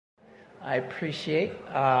I appreciate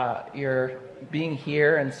your being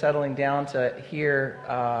here and settling down to hear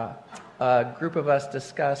a group of us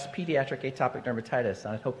discuss pediatric atopic dermatitis.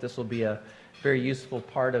 I hope this will be a very useful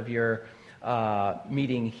part of your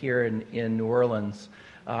meeting here in New Orleans.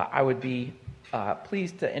 I would be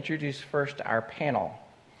pleased to introduce first our panel.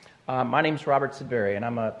 My name is Robert Sidbury, and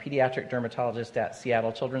I'm a pediatric dermatologist at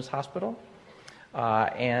Seattle Children's Hospital.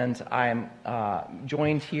 And I'm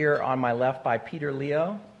joined here on my left by Peter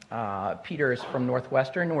Leo. Peter is from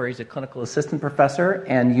Northwestern, where he's a clinical assistant professor,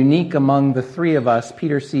 and unique among the three of us,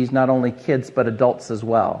 Peter sees not only kids but adults as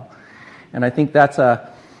well. And I think that's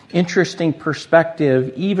a interesting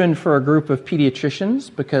perspective even for a group of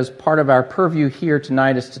pediatricians, because part of our purview here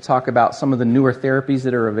tonight is to talk about some of the newer therapies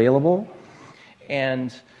that are available.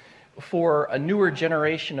 And for a newer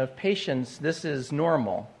generation of patients, this is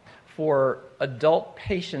normal. For adult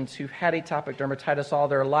patients who've had atopic dermatitis all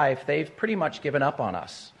their life, they've pretty much given up on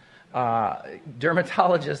us.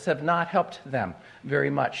 Dermatologists have not helped them very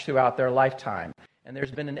much throughout their lifetime. And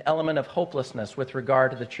there's been an element of hopelessness with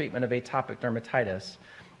regard to the treatment of atopic dermatitis.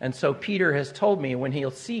 And so Peter has told me when he'll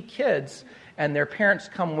see kids and their parents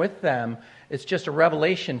come with them, it's just a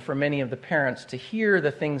revelation for many of the parents to hear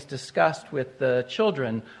the things discussed with the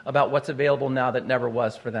children about what's available now that never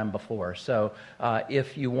was for them before. So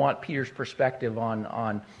if you want Peter's perspective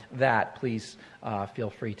on that, please feel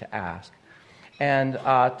free to ask. And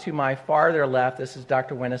to my farther left, this is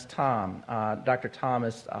Dr. Wynnis Tom. Dr. Tom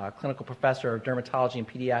is clinical professor of dermatology and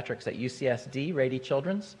pediatrics at UCSD, Rady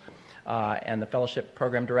Children's, and the fellowship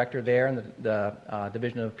program director there in the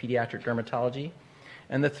Division of Pediatric Dermatology.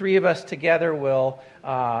 And the three of us together will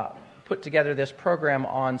put together this program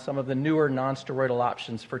on some of the newer nonsteroidal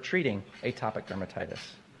options for treating atopic dermatitis.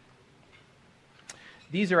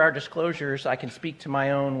 These are our disclosures. I can speak to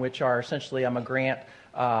my own, which are essentially I'm a grant.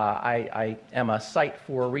 I am a site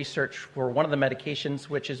for research for one of the medications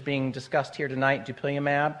which is being discussed here tonight,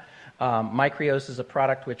 dupilumab. Micreos is a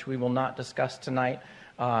product which we will not discuss tonight.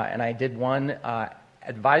 And I did one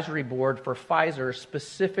advisory board for Pfizer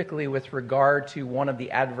specifically with regard to one of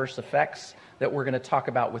the adverse effects that we're going to talk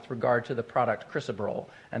about with regard to the product crisaborole,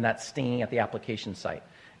 and that's stinging at the application site.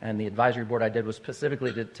 And the advisory board I did was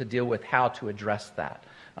specifically to deal with how to address that.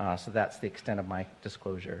 So that's the extent of my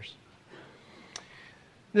disclosures.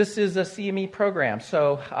 This is a CME program,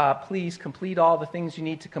 so please complete all the things you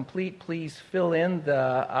need to complete. Please fill in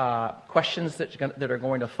the questions that are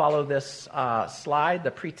going to follow this slide.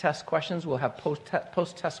 The pre-test questions will have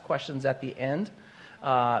post-test questions at the end.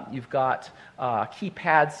 You've got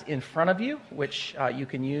keypads in front of you, which you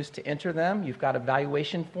can use to enter them. You've got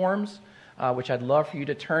evaluation forms, which I'd love for you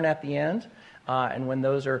to turn at the end. And when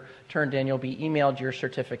those are turned in, you'll be emailed your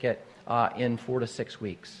certificate in 4 to 6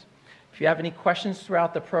 weeks. If you have any questions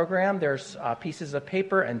throughout the program, there's pieces of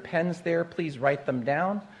paper and pens there. Please write them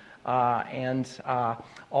down. And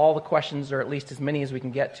all the questions, or at least as many as we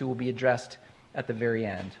can get to, will be addressed at the very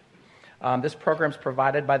end. This program is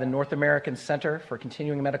provided by the North American Center for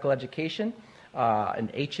Continuing Medical Education, an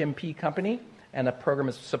HMP company, and the program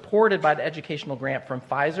is supported by the educational grant from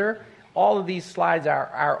Pfizer. All of these slides are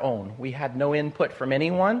our own. We had no input from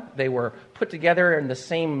anyone. They were put together in the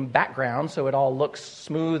same background, so it all looks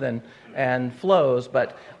smooth and flows,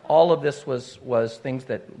 but all of this was things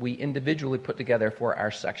that we individually put together for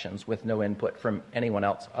our sections with no input from anyone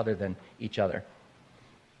else other than each other.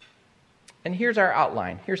 And here's our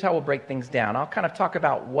outline. Here's how we'll break things down. I'll kind of talk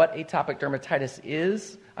about what atopic dermatitis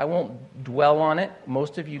is. I won't dwell on it.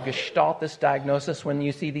 Most of you gestalt this diagnosis when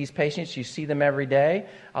you see these patients. You see them every day.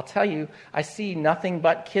 I'll tell you, I see nothing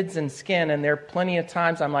but kids and skin, and there are plenty of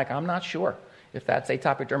times I'm like, I'm not sure if that's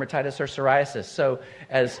atopic dermatitis or psoriasis. So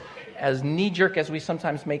as knee-jerk as we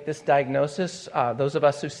sometimes make this diagnosis, those of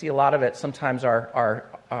us who see a lot of it sometimes are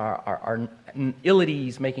ill at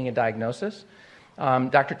ease making a diagnosis.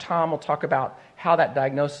 Dr. Tom will talk about how that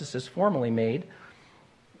diagnosis is formally made.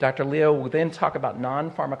 Dr. Leo will then talk about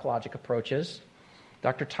non-pharmacologic approaches.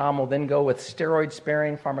 Dr. Tom will then go with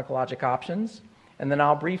steroid-sparing pharmacologic options. And then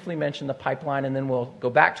I'll briefly mention the pipeline, and then we'll go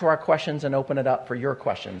back to our questions and open it up for your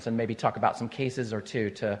questions and maybe talk about some cases or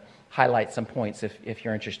two to highlight some points if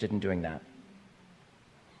you're interested in doing that.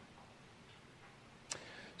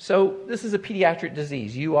 So this is a pediatric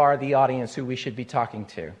disease. You are the audience who we should be talking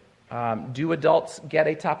to. Do adults get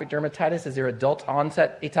atopic dermatitis? Is there adult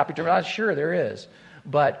onset atopic dermatitis? Sure, there is.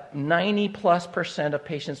 But 90+% of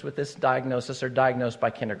patients with this diagnosis are diagnosed by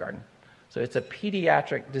kindergarten. So it's a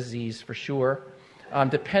pediatric disease for sure.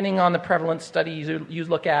 Depending on the prevalence study you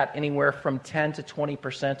look at, anywhere from 10 to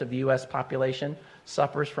 20% of the U.S. population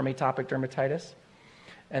suffers from atopic dermatitis.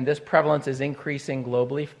 And this prevalence is increasing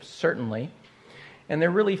globally, certainly. And there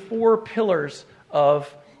are really four pillars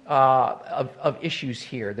of issues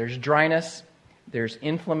here. There's dryness, there's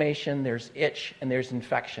inflammation, there's itch, and there's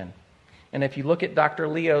infection. And if you look at Dr.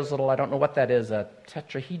 Leo's little, I don't know what that is, a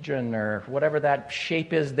tetrahedron or whatever that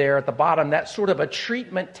shape is there at the bottom, that's sort of a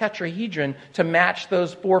treatment tetrahedron to match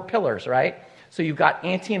those four pillars, right? So you've got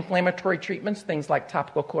anti-inflammatory treatments, things like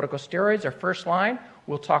topical corticosteroids are first line.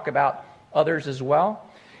 We'll talk about others as well.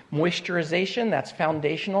 Moisturization, that's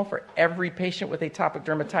foundational for every patient with atopic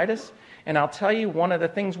dermatitis. And I'll tell you, one of the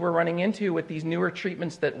things we're running into with these newer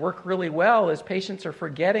treatments that work really well is patients are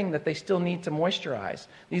forgetting that they still need to moisturize.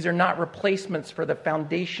 These are not replacements for the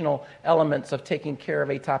foundational elements of taking care of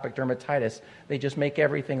atopic dermatitis. They just make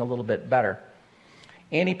everything a little bit better.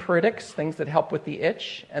 Antipyretics, things that help with the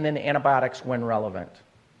itch, and then antibiotics when relevant.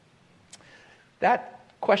 That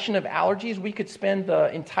question of allergies, we could spend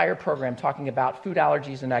the entire program talking about food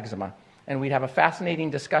allergies and eczema. And we'd have a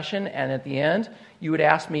fascinating discussion, and at the end, you would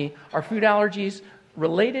ask me, are food allergies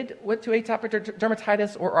related to atopic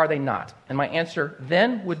dermatitis, or are they not? And my answer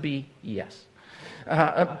then would be yes.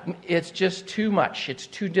 It's just too much. It's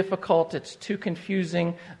too difficult. It's too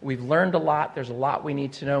confusing. We've learned a lot. There's a lot we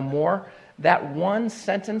need to know more. That one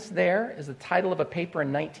sentence there is the title of a paper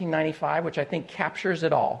in 1995, which I think captures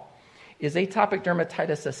it all. Is atopic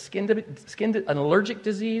dermatitis an allergic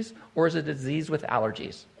disease, or is it a disease with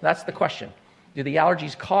allergies? That's the question. Do the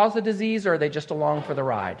allergies cause the disease, or are they just along for the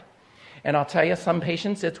ride? And I'll tell you, some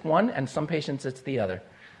patients it's one, and some patients it's the other.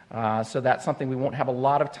 So that's something we won't have a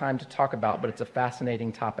lot of time to talk about, but it's a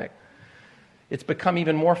fascinating topic. It's become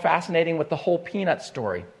even more fascinating with the whole peanut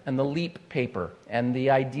story and the LEAP paper and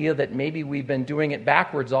the idea that maybe we've been doing it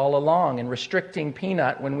backwards all along and restricting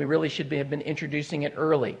peanut when we really should have been introducing it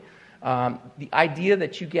early. The idea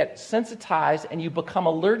that you get sensitized and you become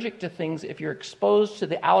allergic to things if you're exposed to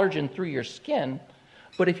the allergen through your skin,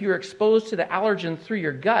 but if you're exposed to the allergen through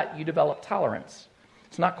your gut, you develop tolerance.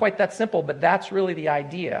 It's not quite that simple, but that's really the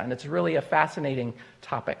idea, and it's really a fascinating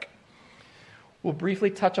topic. We'll briefly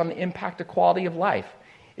touch on the impact of quality of life.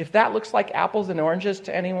 If that looks like apples and oranges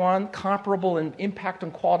to anyone, comparable in impact on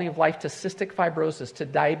quality of life to cystic fibrosis, to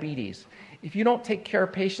diabetes. If you don't take care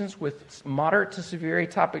of patients with moderate to severe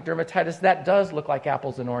atopic dermatitis, that does look like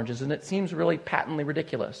apples and oranges, and it seems really patently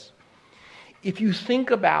ridiculous. If you think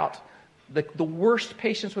about the worst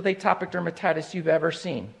patients with atopic dermatitis you've ever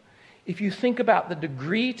seen, if you think about the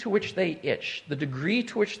degree to which they itch, the degree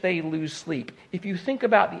to which they lose sleep, if you think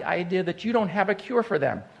about the idea that you don't have a cure for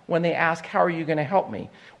them when they ask, how are you going to help me?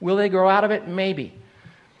 Will they grow out of it? Maybe.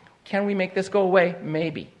 Can we make this go away?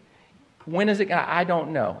 Maybe. When is it going to? I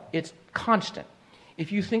don't know. It's constant.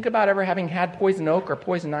 If you think about ever having had poison oak or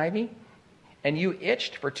poison ivy, and you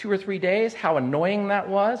itched for 2 or 3 days, how annoying that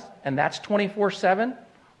was, and that's 24/7,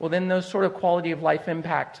 well, then those sort of quality of life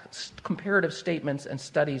impact comparative statements and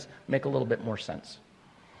studies make a little bit more sense.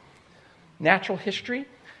 Natural history,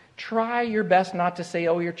 try your best not to say,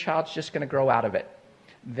 oh, your child's just going to grow out of it.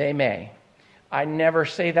 They may. I never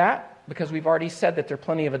say that because we've already said that there are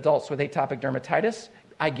plenty of adults with atopic dermatitis.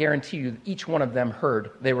 I guarantee you each one of them heard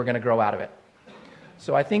they were going to grow out of it.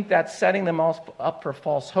 So I think that's setting them all up for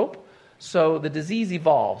false hope. So the disease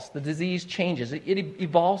evolves. The disease changes. It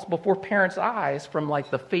evolves before parents' eyes from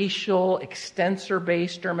like the facial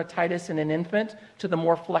extensor-based dermatitis in an infant to the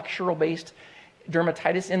more flexural-based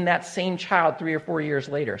dermatitis in that same child 3 or 4 years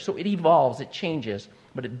later. So it evolves, it changes,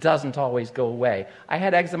 but it doesn't always go away. I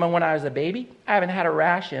had eczema when I was a baby. I haven't had a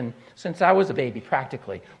rash since I was a baby,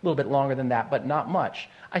 practically. A little bit longer than that, but not much.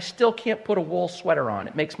 I still can't put a wool sweater on.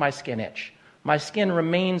 It makes my skin itch. My skin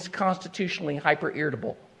remains constitutionally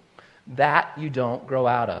hyper-irritable. That you don't grow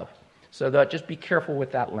out of. So just be careful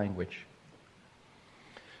with that language.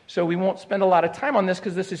 So we won't spend a lot of time on this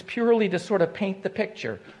because this is purely to sort of paint the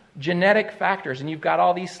picture. Genetic factors, and you've got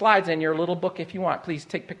all these slides in your little book if you want. Please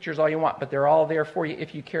take pictures all you want, but they're all there for you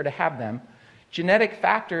if you care to have them. Genetic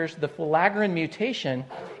factors, the filaggrin mutation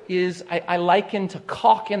is, I liken to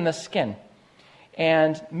caulk in the skin.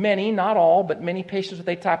 And many, not all, but many patients with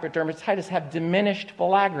atopic dermatitis have diminished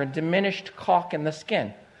filaggrin, diminished caulk in the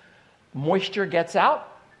skin. Moisture gets out,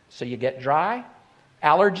 so you get dry.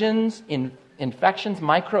 Allergens, infections,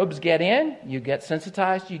 microbes get in, you get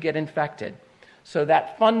sensitized, you get infected. So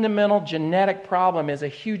that fundamental genetic problem is a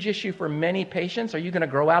huge issue for many patients. Are you going to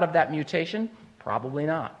grow out of that mutation? Probably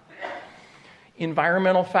not.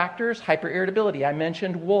 Environmental factors, hyperirritability. I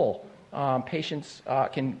mentioned wool. Patients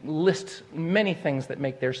can list many things that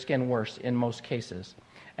make their skin worse in most cases.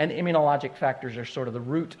 And immunologic factors are sort of the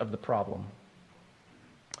root of the problem.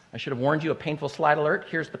 I should have warned you, a painful slide alert.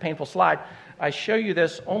 Here's the painful slide. I show you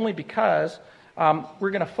this only because we're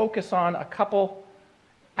going to focus on a couple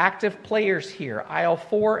active players here,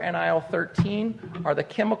 IL-4 and IL-13, are the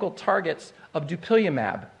chemical targets of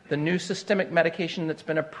dupilumab, the new systemic medication that's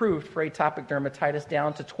been approved for atopic dermatitis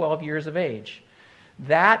down to 12 years of age.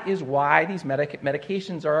 That is why these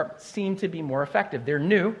medications seem to be more effective. They're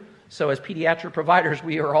new, so as pediatric providers,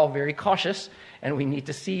 we are all very cautious, and we need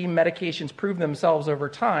to see medications prove themselves over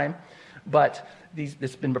time. But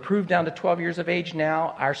it's been approved down to 12 years of age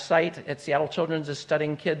now. Our site at Seattle Children's is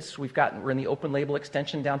studying kids. We're in the open label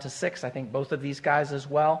extension down to 6. I think both of these guys as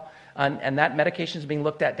well. And that medication is being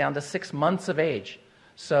looked at down to 6 months of age.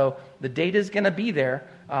 So the data is going to be there,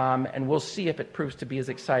 and we'll see if it proves to be as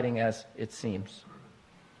exciting as it seems.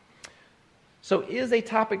 So is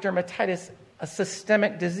atopic dermatitis a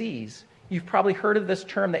systemic disease? You've probably heard of this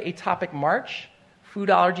term, the atopic march. Food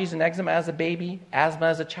allergies and eczema as a baby, asthma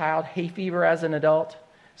as a child, hay fever as an adult.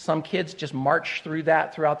 Some kids just march through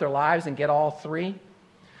that throughout their lives and get all three.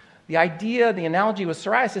 The analogy with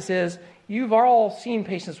psoriasis is, you've all seen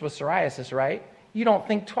patients with psoriasis, right? You don't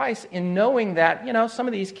think twice in knowing that, some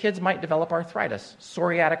of these kids might develop arthritis,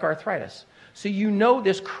 psoriatic arthritis. So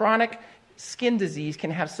this chronic skin disease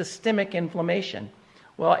can have systemic inflammation.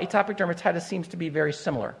 Well, atopic dermatitis seems to be very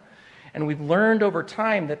similar. And we've learned over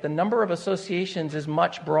time that the number of associations is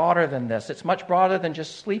much broader than this. It's much broader than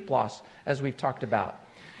just sleep loss, as we've talked about.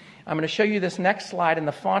 I'm going to show you this next slide, and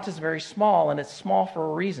the font is very small, and it's small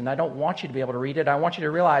for a reason. I don't want you to be able to read it. I want you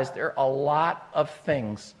to realize there are a lot of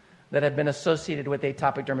things that have been associated with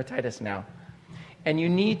atopic dermatitis now. And you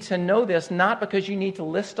need to know this, not because you need to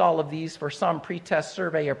list all of these for some pre-test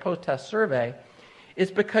survey or post-test survey.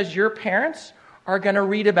 It's because your parents are going to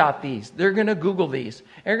read about these. They're going to Google these.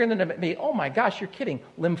 They're going to be, oh my gosh, you're kidding.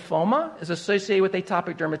 Lymphoma is associated with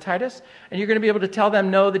atopic dermatitis. And you're going to be able to tell them,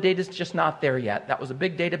 no, the data's just not there yet. That was a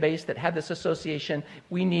big database that had this association.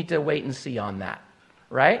 We need to wait and see on that,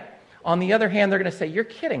 right? On the other hand, they're going to say, you're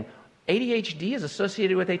kidding. ADHD is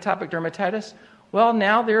associated with atopic dermatitis. Well,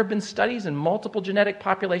 now there have been studies in multiple genetic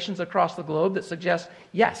populations across the globe that suggest,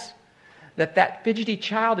 yes, that fidgety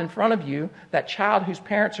child in front of you, that child whose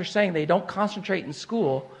parents are saying they don't concentrate in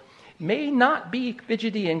school, may not be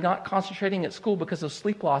fidgety and not concentrating at school because of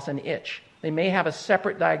sleep loss and itch. They may have a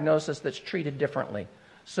separate diagnosis that's treated differently.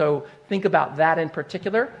 So think about that in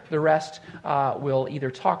particular. The rest we'll either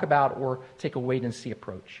talk about or take a wait-and-see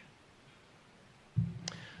approach.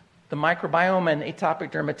 The microbiome and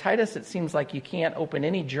atopic dermatitis, it seems like you can't open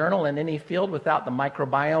any journal in any field without the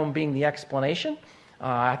microbiome being the explanation.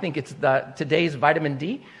 I think it's today's vitamin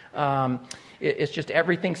D. It's just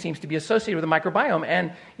everything seems to be associated with the microbiome.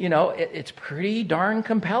 And, it's pretty darn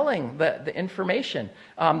compelling, the information.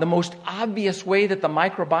 The most obvious way that the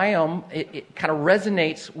microbiome, it kind of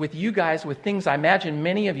resonates with you guys, with things I imagine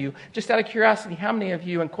many of you, just out of curiosity, how many of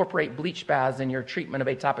you incorporate bleach baths in your treatment of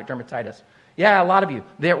atopic dermatitis? Yeah, a lot of you.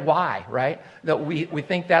 Why, right? That we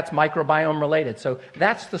think that's microbiome related. So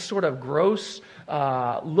that's the sort of gross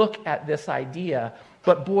look at this idea.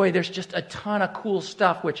 But boy, there's just a ton of cool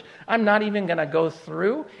stuff, which I'm not even going to go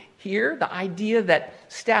through here. The idea that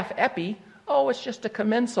staph epi, it's just a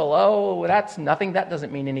commensal. Oh, that's nothing. That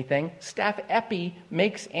doesn't mean anything. Staph epi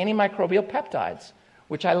makes antimicrobial peptides,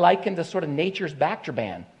 which I liken to sort of nature's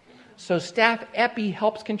Bactroban. So staph epi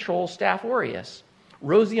helps control Staph aureus.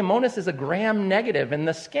 Roseamonas is a gram-negative in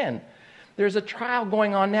the skin. There's a trial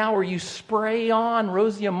going on now where you spray on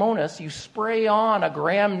Roseamonas, you spray on a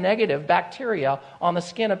gram-negative bacteria on the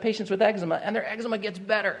skin of patients with eczema, and their eczema gets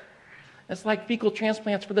better. It's like fecal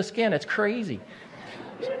transplants for the skin. It's crazy.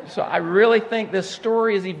 So I really think this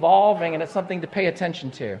story is evolving, and it's something to pay attention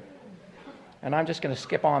to. And I'm just going to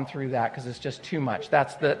skip on through that because it's just too much.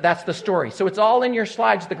 That's the story. So it's all in your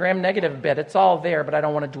slides, the gram-negative bit. It's all there, but I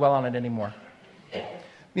don't want to dwell on it anymore.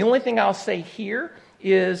 The only thing I'll say here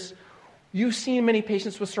is you've seen many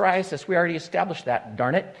patients with psoriasis. We already established that,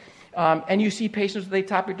 darn it. And you see patients with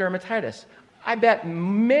atopic dermatitis. I bet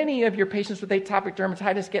many of your patients with atopic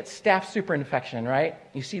dermatitis get staph superinfection, right?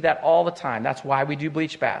 You see that all the time. That's why we do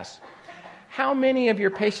bleach baths. How many of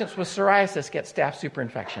your patients with psoriasis get staph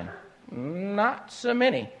superinfection? Not so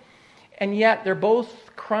many. And yet they're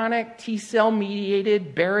both chronic T-cell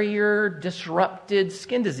mediated, barrier disrupted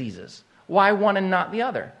skin diseases. Why one and not the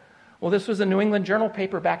other? Well, this was a New England Journal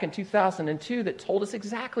paper back in 2002 that told us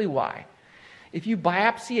exactly why. If you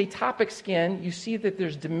biopsy atopic skin, you see that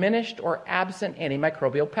there's diminished or absent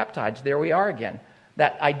antimicrobial peptides. There we are again.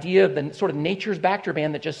 That idea of the sort of nature's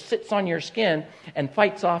Bactroban that just sits on your skin and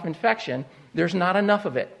fights off infection, there's not enough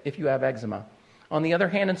of it if you have eczema. On the other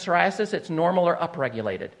hand, in psoriasis, it's normal or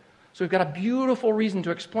upregulated. So we've got a beautiful reason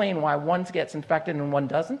to explain why one gets infected and one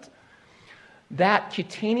doesn't. That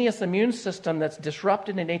cutaneous immune system that's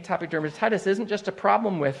disrupted in atopic dermatitis isn't just a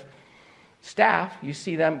problem with staph. You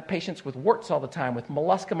see patients with warts all the time, with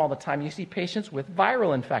molluscum all the time. You see patients with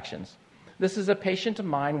viral infections. This is a patient of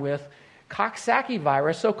mine with Coxsackie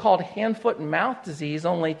virus, so-called hand, foot, and mouth disease,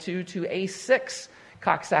 only due to A6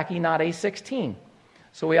 Coxsackie, not A16.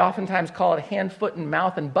 So we oftentimes call it hand, foot, and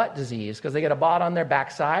mouth and butt disease because they get a bot on their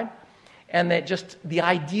backside. And that just the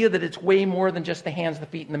idea that it's way more than just the hands, the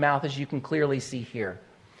feet, and the mouth, as you can clearly see here.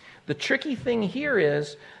 The tricky thing here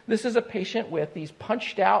is this is a patient with these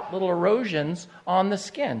punched out little erosions on the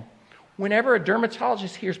skin. Whenever a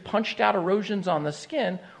dermatologist hears punched out erosions on the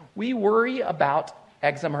skin, we worry about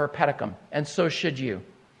eczema herpeticum, and so should you.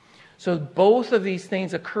 So both of these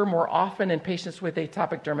things occur more often in patients with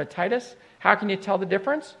atopic dermatitis. How can you tell the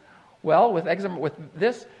difference? Well, with eczema, with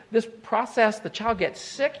this process, the child gets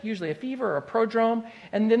sick, usually a fever or a prodrome,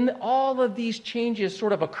 and then all of these changes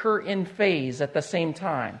sort of occur in phase at the same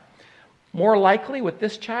time. More likely with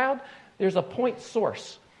this child, there's a point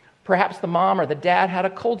source. Perhaps the mom or the dad had a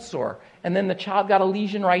cold sore, and then the child got a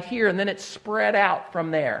lesion right here, and then it spread out from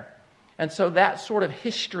there. And so that sort of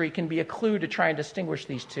history can be a clue to try and distinguish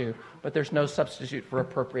these two, but there's no substitute for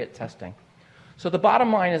appropriate testing. So the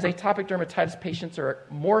bottom line is atopic dermatitis patients are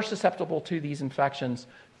more susceptible to these infections,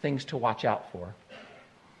 things to watch out for.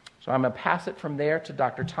 So I'm going to pass it from there to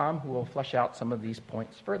Dr. Tom, who will flesh out some of these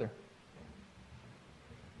points further.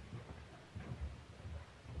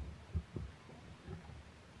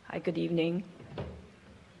 Hi, good evening.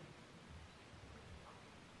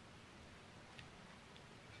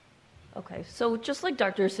 Okay, so just like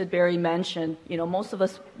Dr. Sidbury mentioned, most of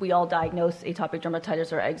us, we all diagnose atopic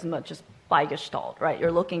dermatitis or eczema just by gestalt, right?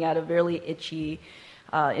 You're looking at a really itchy,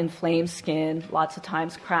 inflamed skin, lots of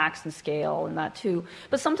times cracks and scale and that too.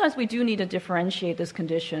 But sometimes we do need to differentiate this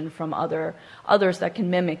condition from others that can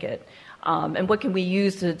mimic it. And what can we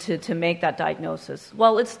use to make that diagnosis?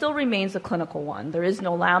 Well, it still remains a clinical one. There is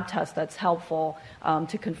no lab test that's helpful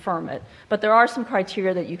to confirm it. But there are some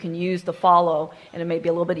criteria that you can use to follow, and it may be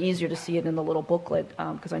a little bit easier to see it in the little booklet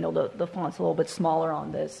because I know the font's a little bit smaller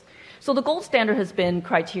on this. So the gold standard has been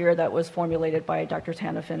criteria that was formulated by Dr.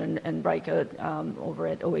 Tanifin and Reike over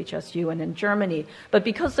at OHSU and in Germany. But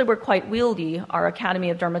because they were quite wieldy, our Academy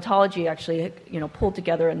of Dermatology actually pulled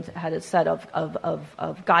together and had a set of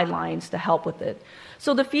guidelines to help with it.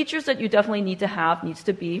 So the features that you definitely need to have needs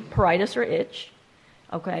to be pruritus or itch.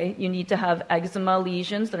 Okay, you need to have eczema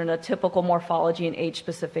lesions that are in a typical morphology and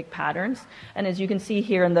age-specific patterns. And as you can see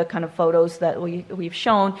here in the kind of photos that we've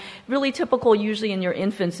shown, really typical usually in your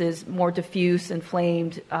infants is more diffuse,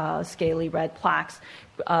 inflamed, scaly red plaques.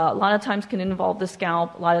 A lot of times can involve the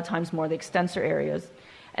scalp, a lot of times more the extensor areas.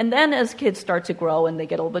 And then as kids start to grow and they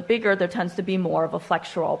get a little bit bigger, there tends to be more of a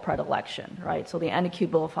flexural predilection, right? So the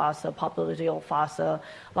antecubital fossa, popliteal fossa,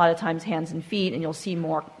 a lot of times hands and feet, and you'll see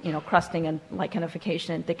more, crusting and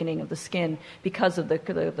lichenification and thickening of the skin because of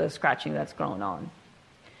the scratching that's going on.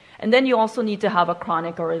 And then you also need to have a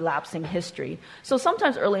chronic or relapsing history. So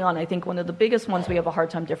sometimes early on, I think one of the biggest ones we have a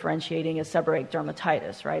hard time differentiating is seborrheic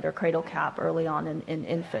dermatitis, right, or cradle cap early on in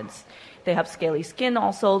infants. They have scaly skin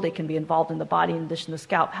also. They can be involved in the body in addition to the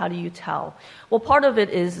scalp. How do you tell? Well, part of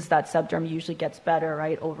it is that sebderm usually gets better,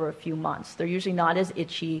 right, over a few months. They're usually not as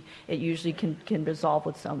itchy. It usually can resolve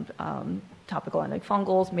with some topical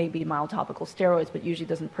antifungals, maybe mild topical steroids, but usually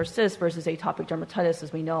doesn't persist, versus atopic dermatitis,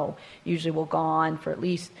 as we know, usually will go on for at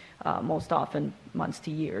least, most often, months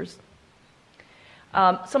to years.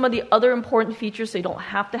 Some of the other important features, so you don't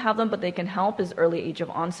have to have them, but they can help, is early age of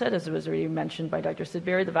onset. As was already mentioned by Dr.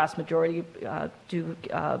 Sidbury, the vast majority do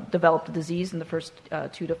develop the disease in the first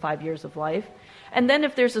 2 to 5 years of life. And then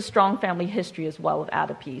if there's a strong family history as well of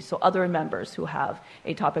atopy, so other members who have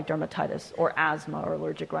atopic dermatitis or asthma or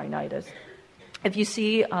allergic rhinitis. If you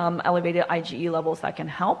see elevated IgE levels, that can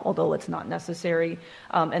help, although it's not necessary,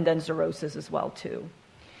 and then xerosis as well too.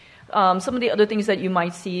 Some of the other things that you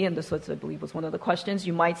might see, and this was, I believe, was one of the questions,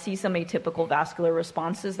 you might see some atypical vascular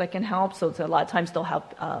responses that can help. So a lot of times they'll have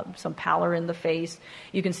some pallor in the face.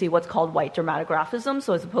 You can see what's called white dermatographism.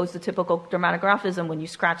 So as opposed to typical dermatographism, when you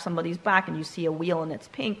scratch somebody's back and you see a wheal and it's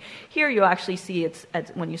pink, here you actually see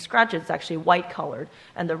when you scratch it, it's actually white colored,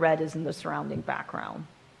 and the red is in the surrounding background.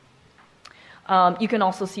 You can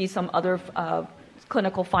also see some other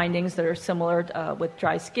clinical findings that are similar with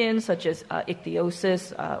dry skin, such as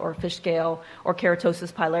ichthyosis or fish scale, or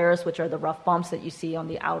keratosis pilaris, which are the rough bumps that you see on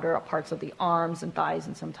the outer parts of the arms and thighs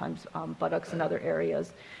and sometimes buttocks and other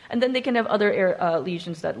areas. And then they can have other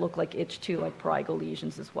lesions that look like itch too, like prurigo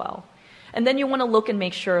lesions as well. And then you want to look and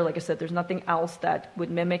make sure, like I said, there's nothing else that would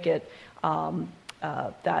mimic it.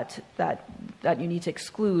 that you need to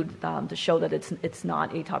exclude to show that it's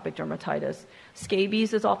not atopic dermatitis.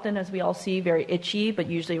 Scabies is often, as we all see, very itchy, but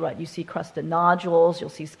usually you see crusted nodules, you'll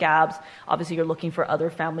see scabs. Obviously, you're looking for other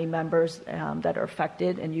family members that are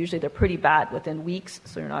affected, and usually they're pretty bad within weeks,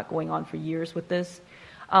 so you're not going on for years with this.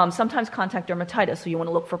 Sometimes contact dermatitis, so you want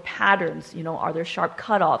to look for patterns. Are there sharp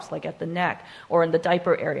cutoffs, like at the neck or in the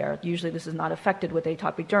diaper area? Usually this is not affected with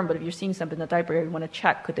atopic derm, but if you're seeing something in the diaper area, you want to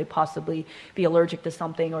check, could they possibly be allergic to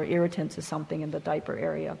something or irritant to something in the diaper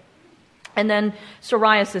area? And then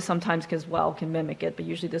psoriasis sometimes as well can mimic it, but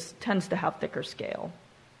usually this tends to have thicker scale.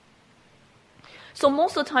 So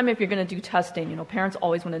most of the time, if you're going to do testing, parents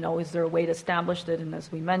always want to know, is there a way to establish it? And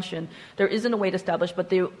as we mentioned, there isn't a way to establish, but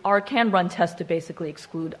they can run tests to basically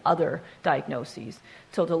exclude other diagnoses.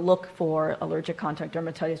 So to look for allergic contact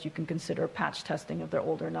dermatitis, you can consider patch testing if they're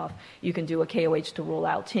older enough. You can do a KOH to rule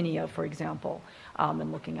out tinea, for example,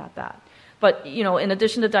 and looking at that. But, in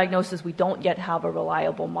addition to diagnosis, we don't yet have a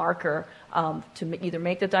reliable marker to either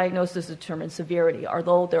make the diagnosis or determine severity,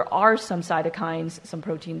 although there are some cytokines, some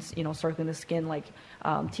proteins, circulating the skin like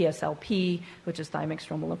TSLP, which is thymic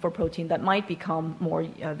stromal lymphoprotein, that might become more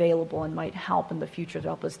available and might help in the future to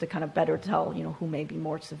help us to kind of better tell, who may be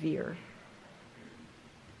more severe.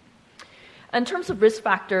 In terms of risk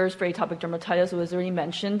factors for atopic dermatitis, it was already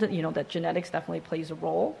mentioned, that genetics definitely plays a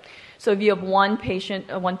role. So if you have one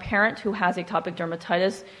parent who has atopic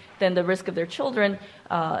dermatitis, then the risk of their children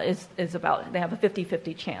is about, they have a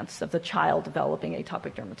 50-50 chance of the child developing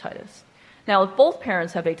atopic dermatitis. Now, if both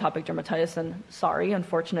parents have atopic dermatitis, then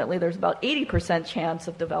unfortunately, there's about 80% chance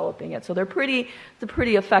of developing it. So they're pretty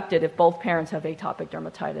affected if both parents have atopic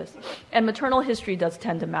dermatitis. And maternal history does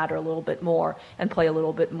tend to matter a little bit more and play a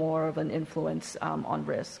little bit more of an influence on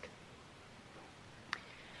risk.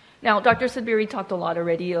 Now, Dr. Sidbury talked a lot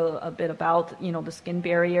already a bit about, the skin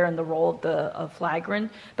barrier and the role of flagrin.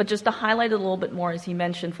 But just to highlight it a little bit more, as he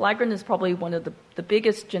mentioned, flagrin is probably one of the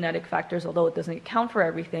biggest genetic factors, although it doesn't account for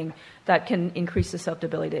everything, that can increase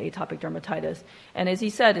susceptibility to atopic dermatitis. And as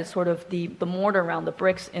he said, it's sort of the mortar around the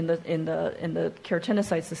bricks in the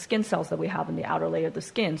keratinocytes, the skin cells that we have in the outer layer of the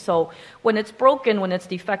skin. So when it's broken, when it's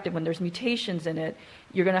defective, when there's mutations in it,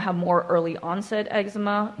 you're going to have more early onset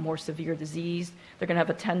eczema, more severe disease. They're going to have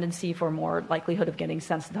a tendency for more likelihood of getting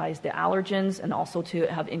sensitized to allergens and also to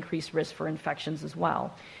have increased risk for infections as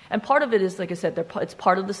well. And part of it is, like I said, it's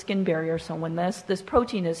part of the skin barrier. So when this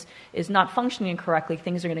protein is not functioning correctly,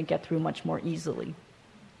 things are going to get through much more easily.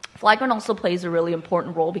 Flagrin also plays a really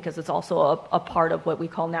important role because it's also a part of what we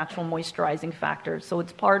call natural moisturizing factors. So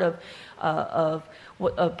it's part of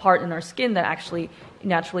a part in our skin that actually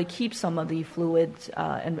naturally keeps some of the fluids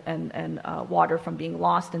and water from being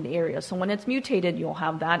lost in the area. So when it's mutated, you'll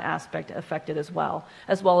have that aspect affected as well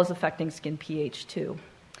as affecting skin pH too.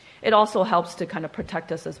 It also helps to kind of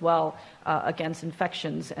protect us as well against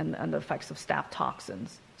infections and the effects of staph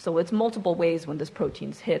toxins. So it's multiple ways when this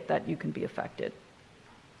protein's hit that you can be affected.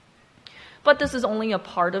 But this is only a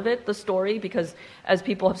part of it, the story, because as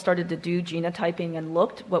people have started to do genotyping and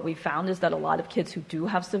looked, what we found is that a lot of kids who do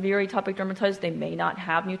have severe atopic dermatitis, they may not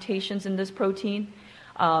have mutations in this protein.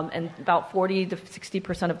 And about 40 to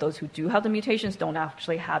 60% of those who do have the mutations don't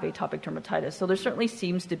actually have atopic dermatitis. So there certainly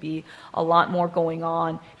seems to be a lot more going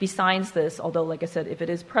on besides this, although, like I said, if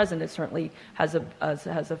it is present, it certainly has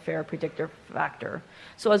a fair predictor factor.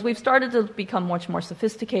 So as we've started to become much more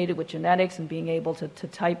sophisticated with genetics and being able to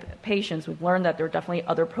type patients, we've learned that there are definitely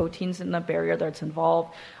other proteins in the barrier that's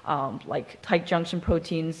involved, like tight junction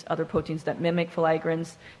proteins, other proteins that mimic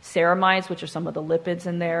filagrins, ceramides, which are some of the lipids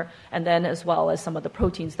in there, and then as well as some of the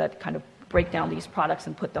proteins that kind of break down these products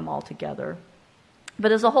and put them all together.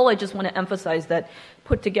 But as a whole, I just want to emphasize that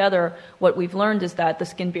put together, what we've learned is that the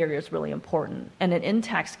skin barrier is really important. And an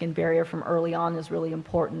intact skin barrier from early on is really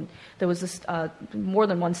important. There was more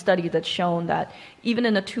than one study that's shown that even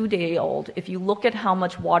in a 2-day-old, if you look at how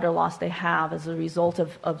much water loss they have as a result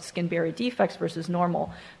of skin barrier defects versus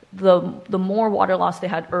normal, the more water loss they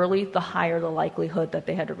had early, the higher the likelihood that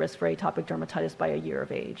they had a risk for atopic dermatitis by a year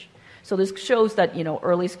of age. So this shows that,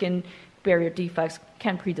 early skin barrier defects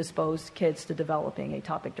can predispose kids to developing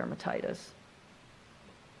atopic dermatitis.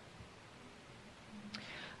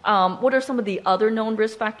 What are some of the other known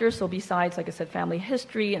risk factors? So besides, like I said, family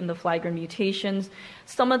history and the flagrin mutations,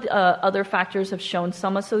 some of the other factors have shown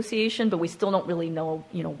some association, but we still don't really know,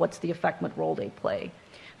 what's the effect, what role they play.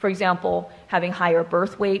 For example, having higher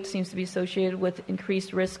birth weight seems to be associated with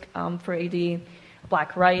increased risk for AD,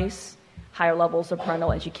 black rice, higher levels of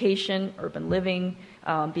parental education, urban living,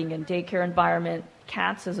 being in daycare environment,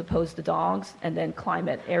 cats as opposed to dogs, and then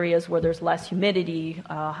climate. Areas where there's less humidity,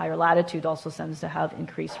 higher latitude also tends to have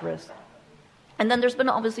increased risk. And then there's been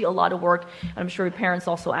obviously a lot of work, and I'm sure parents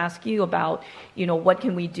also ask you about, what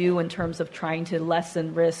can we do in terms of trying to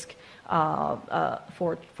lessen risk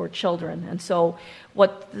for children. And so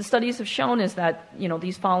what the studies have shown is that,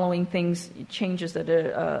 these following changes that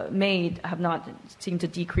are made have not seemed to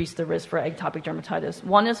decrease the risk for atopic dermatitis.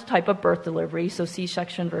 One is type of birth delivery, so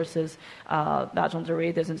C-section versus vaginal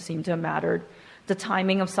delivery doesn't seem to have mattered. The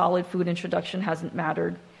timing of solid food introduction hasn't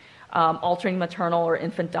mattered. Altering maternal or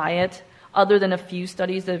infant diet, other than a few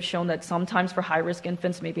studies that have shown that sometimes for high-risk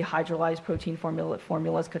infants, maybe hydrolyzed protein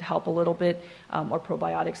formulas could help a little bit, or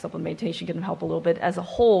probiotic supplementation can help a little bit. As a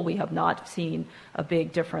whole, we have not seen a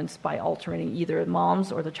big difference by altering either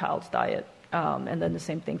mom's or the child's diet. And then the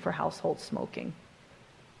same thing for household smoking.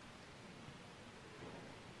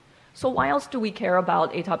 So why else do we care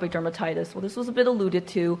about atopic dermatitis? Well, this was a bit alluded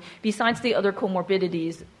to. Besides the other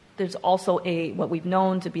comorbidities, there's also what we've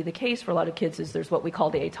known to be the case for a lot of kids is there's what we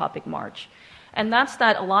call the atopic march. And that's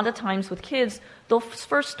that a lot of times with kids, they'll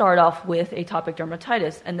first start off with atopic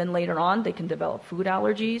dermatitis, and then later on they can develop food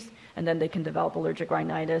allergies, and then they can develop allergic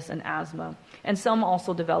rhinitis and asthma. And some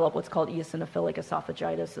also develop what's called eosinophilic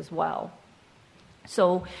esophagitis as well.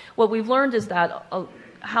 So what we've learned is that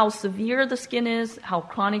how severe the skin is, how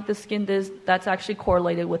chronic the skin is, that's actually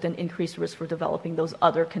correlated with an increased risk for developing those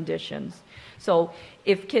other conditions. So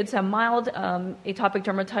if kids have mild atopic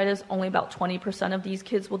dermatitis, only about 20% of these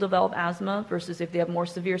kids will develop asthma, versus if they have more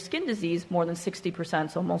severe skin disease, more than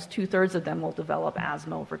 60%, so almost 2/3 of them will develop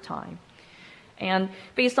asthma over time. And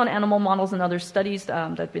based on animal models and other studies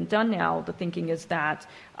that have been done now, the thinking is that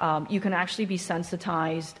you can actually be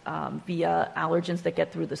sensitized via allergens that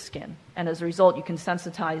get through the skin. And as a result, you can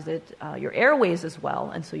sensitize your airways as well,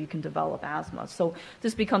 and so you can develop asthma. So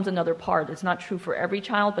this becomes another part. It's not true for every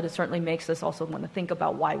child, but it certainly makes us also want to think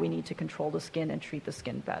about why we need to control the skin and treat the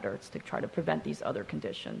skin better. It's to try to prevent these other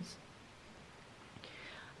conditions.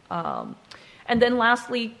 And then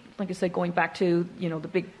lastly, like I said, going back to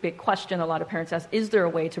the big question a lot of parents ask: is there a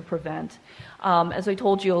way to prevent? As I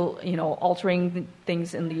told you, altering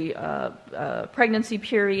things in the pregnancy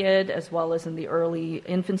period as well as in the early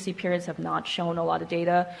infancy periods have not shown a lot of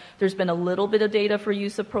data. There's been a little bit of data for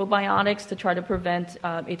use of probiotics to try to prevent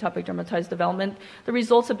atopic dermatitis development. The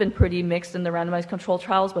results have been pretty mixed in the randomized control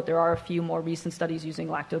trials, but there are a few more recent studies using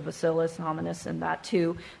Lactobacillus hominis and that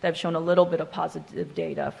too that have shown a little bit of positive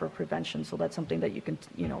data for prevention. So that's something that you can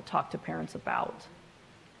talk to parents about.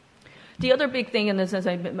 The other big thing, and this, as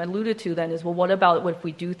I alluded to then, is, well, what if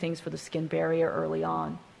we do things for the skin barrier early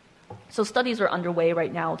on? So studies are underway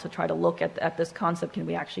right now to try to look at this concept. Can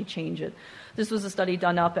we actually change it? This was a study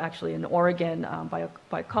done up actually in Oregon by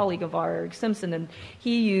a colleague of ours, Eric Simpson, and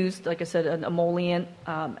he used, like I said, an emollient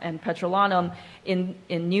and petrolanum in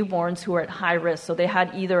newborns who are at high risk. So they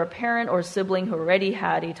had either a parent or a sibling who already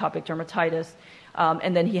had atopic dermatitis,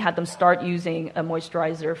 and then he had them start using a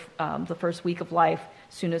moisturizer the first week of life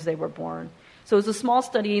as soon as they were born. So it was a small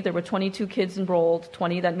study. There were 22 kids enrolled,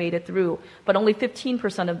 20 that made it through, but only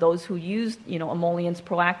 15% of those who used emollients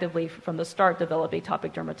proactively from the start developed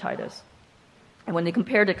atopic dermatitis. And when they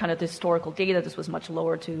compared it kind of to historical data, this was much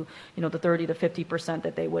lower to the 30 to 50%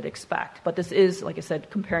 that they would expect. But this is, like I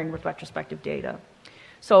said, comparing with retrospective data.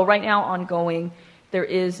 So right now, ongoing, there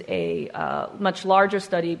is a much larger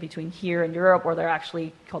study between here and Europe, where they're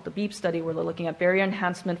actually called the BEEP study, where they're looking at barrier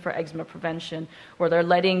enhancement for eczema prevention, where they're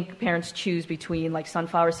letting parents choose between like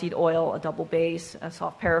sunflower seed oil, a double base, a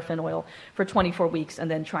soft paraffin oil for 24 weeks, and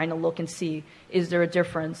then trying to look and see, is there a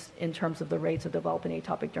difference in terms of the rates of developing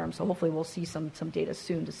atopic derm? So hopefully we'll see some data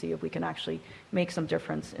soon to see if we can actually make some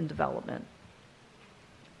difference in development.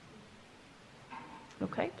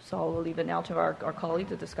 Okay, so I'll leave it now to our colleague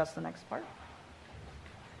to discuss the next part.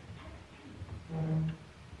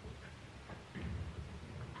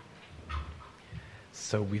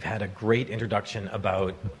 So we've had a great introduction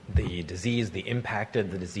about the disease, the impact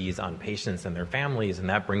of the disease on patients and their families, and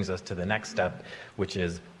that brings us to the next step, which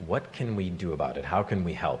is what can we do about it? How can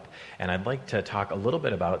we help? And I'd like to talk a little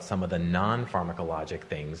bit about some of the non-pharmacologic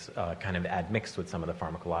things, kind of admixed with some of the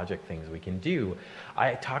pharmacologic things we can do.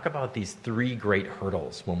 I talk about these three great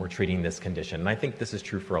hurdles when we're treating this condition, and I think this is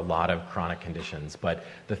true for a lot of chronic conditions, but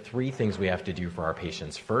the three things we have to do for our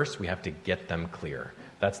patients. First, we have to get them clear.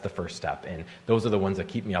 That's the first step. And those are the ones that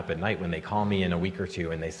keep me up at night when they call me in a week or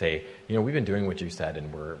two and they say, we've been doing what you said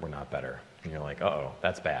and we're not better. And you're like, uh-oh,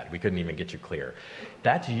 that's bad. We couldn't even get you clear.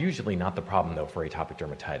 That's usually not the problem, though, for atopic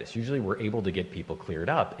dermatitis. Usually we're able to get people cleared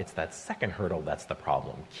up. It's that second hurdle that's the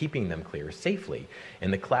problem, keeping them clear safely.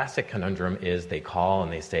 And the classic conundrum is they call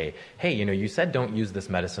and they say, hey, you said don't use this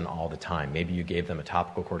medicine all the time. Maybe you gave them a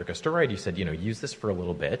topical corticosteroid. You said, use this for a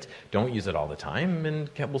little bit. Don't use it all the time, and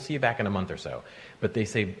we'll see you back in a month or so. But they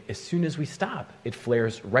say, as soon as we stop, it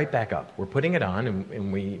flares right back up. We're putting it on,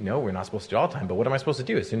 and we know we're not supposed to do it all the time, but what am I supposed to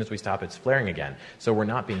do? As soon as we stop, it's flaring again. So we're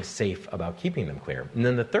not being safe about keeping them clear. And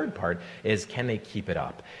then the third part is, can they keep it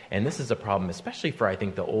up? And this is a problem, especially for, I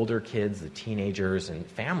think, the older kids, the teenagers, and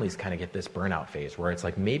families kind of get this burnout phase where it's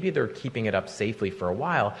like maybe they're keeping it up safely for a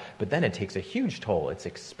while, but then it takes a huge toll. It's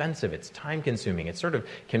expensive. It's time-consuming. It sort of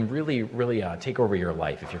can really, really take over your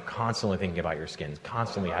life if you're constantly thinking about your skin,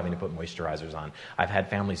 constantly having to put moisturizers on. I've had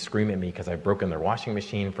families scream at me because I've broken their washing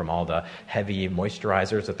machine from all the heavy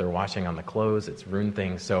moisturizers that they're washing on the clothes. It's ruined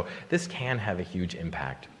things. So this can have a huge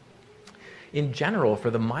impact. In general, for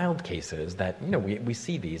the mild cases that, we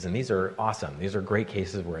see these, and these are awesome. These are great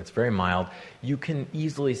cases where it's very mild. You can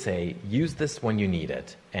easily say, use this when you need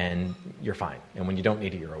it, and you're fine. And when you don't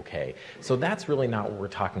need it, you're okay. So that's really not what we're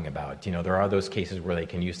talking about. There are those cases where they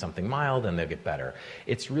can use something mild and they'll get better.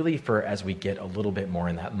 It's really for as we get a little bit more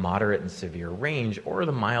in that moderate and severe range, or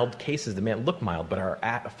the mild cases that may look mild but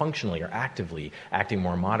are functionally or actively acting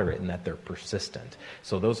more moderate in that they're persistent.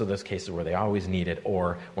 So those are those cases where they always need it,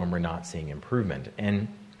 or when we're not seeing improvement. And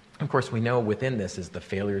of course, we know within this is the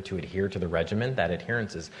failure to adhere to the regimen. That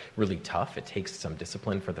adherence is really tough. It takes some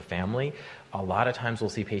discipline for the family. A lot of times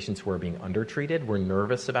we'll see patients who are being undertreated. We're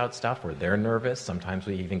nervous about stuff, or they're nervous. Sometimes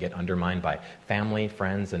we even get undermined by family,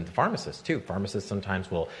 friends, and pharmacists too. Pharmacists sometimes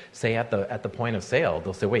will say at the point of sale,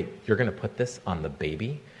 they'll say, wait, you're going to put this on the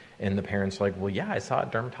baby? And the parents are like, well, yeah, I saw a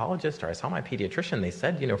dermatologist or I saw my pediatrician. They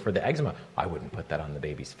said, for the eczema, I wouldn't put that on the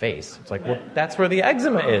baby's face. It's like, well, that's where the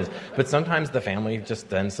eczema is. But sometimes the family just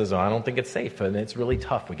then says, oh, I don't think it's safe. And it's really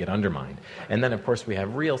tough. We get undermined. And then, of course, we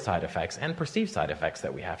have real side effects and perceived side effects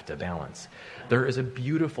that we have to balance. There is a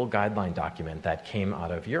beautiful guideline document that came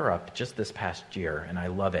out of Europe just this past year, and I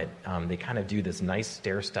love it. They kind of do this nice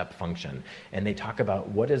stair-step function, and they talk about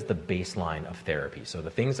what is the baseline of therapy. So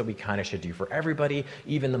the things that we kind of should do for everybody,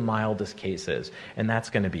 even the mildest cases, and that's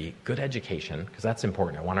going to be good education, because that's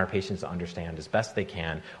important. I want our patients to understand as best they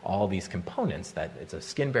can all these components, that it's a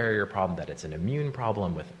skin barrier problem, that it's an immune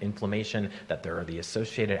problem with inflammation, that there are the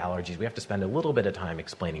associated allergies. We have to spend a little bit of time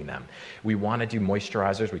explaining them. We want to do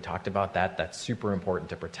moisturizers. We talked about that. That's super important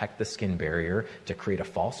to protect the skin barrier, to create a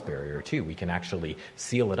false barrier too. We can actually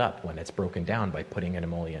seal it up when it's broken down by putting an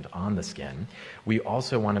emollient on the skin. We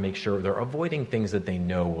also want to make sure they're avoiding things that they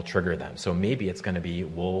know will trigger them. So maybe it's going to be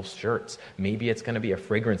wool shirts. Maybe it's going to be a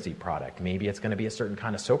fragrancy product. Maybe it's going to be a certain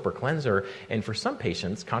kind of soap or cleanser. And for some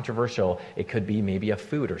patients, controversial, it could be maybe a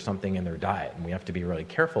food or something in their diet. And we have to be really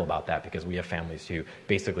careful about that, because we have families who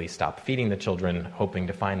basically stop feeding the children hoping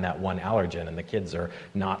to find that one allergen, and the kids are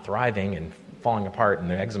not thriving and falling apart, and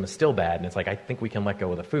the eczema is still bad, and it's like, I think we can let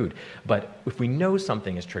go of the food. But if we know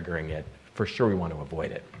something is triggering it, for sure we want to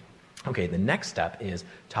avoid it. Okay, the next step is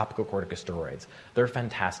topical corticosteroids. They're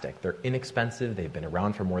fantastic. They're inexpensive. They've been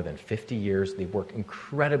around for more than 50 years. They work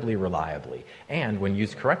incredibly reliably. And when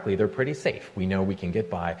used correctly, they're pretty safe. We know we can get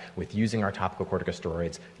by with using our topical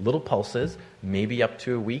corticosteroids, little pulses, maybe up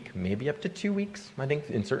to a week, maybe up to 2 weeks. I think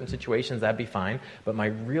in certain situations that'd be fine. But my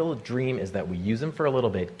real dream is that we use them for a little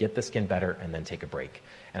bit, get the skin better, and then take a break.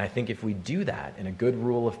 And I think if we do that, and a good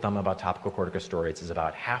rule of thumb about topical corticosteroids is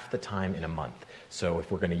about half the time in a month. So if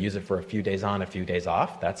we're going to use it for a few days on, a few days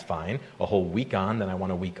off, that's fine. A whole week on, then I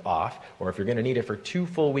want a week off. Or if you're going to need it for 2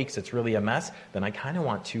 full weeks, it's really a mess, then I kind of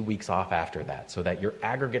want 2 weeks off after that, so that your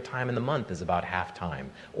aggregate time in the month is about half time,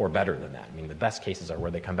 or better than that. I mean, the best cases are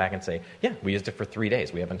where they come back and say, yeah, we used it for 3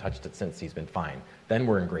 days. We haven't touched it since. He's been fine. Then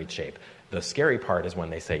we're in great shape. The scary part is when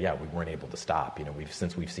they say, yeah, we weren't able to stop.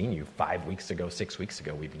 Since we've seen you 5 weeks ago, 6 weeks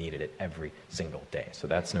ago, we've needed it every single day. So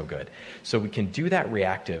that's no good. So we can do that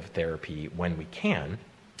reactive therapy when we can.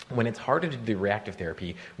 When it's harder to do reactive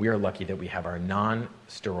therapy, we are lucky that we have our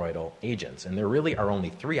non-steroidal agents. And there really are only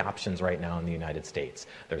 3 options right now in the United States.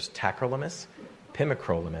 There's tacrolimus,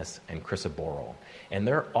 pimecrolimus, and crisaborole. And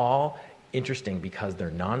they're all interesting because they're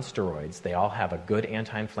non-steroids. They all have a good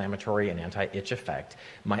anti-inflammatory and anti-itch effect.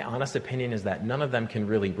 My honest opinion is that none of them can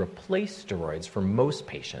really replace steroids for most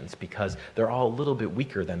patients, because they're all a little bit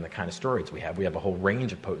weaker than the kind of steroids we have. We have a whole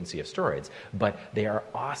range of potency of steroids, but they are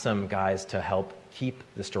awesome guys to help keep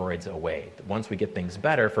the steroids away. Once we get things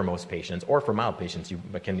better for most patients, or for mild patients, you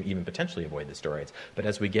can even potentially avoid the steroids. But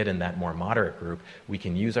as we get in that more moderate group, we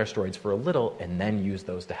can use our steroids for a little and then use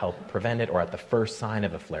those to help prevent it, or at the first sign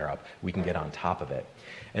of a flare-up, we can get on top of it.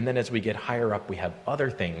 And then as we get higher up, we have other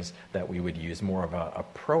things that we would use, more of a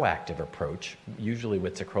proactive approach, usually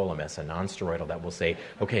with tacrolimus, a nonsteroidal, that will say,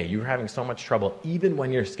 okay, you're having so much trouble, even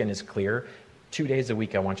when your skin is clear, 2 days a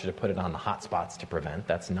week, I want you to put it on the hot spots to prevent.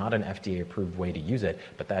 That's not an FDA-approved way to use it,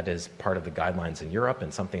 but that is part of the guidelines in Europe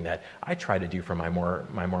and something that I try to do for my more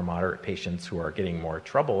moderate patients who are getting more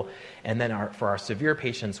trouble. And then for our severe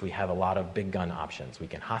patients, we have a lot of big gun options. We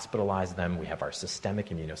can hospitalize them. We have our systemic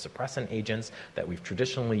immunosuppressant agents that we've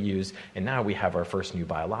traditionally used, and now we have our first new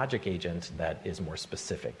biologic agent that is more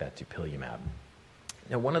specific, that dupilumab.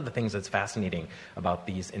 Now, one of the things that's fascinating about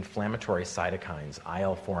these inflammatory cytokines,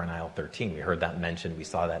 IL-4 and IL-13, we heard that mentioned, we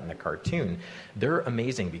saw that in the cartoon, they're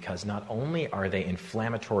amazing because not only are they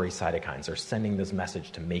inflammatory cytokines, they're sending this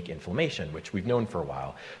message to make inflammation, which we've known for a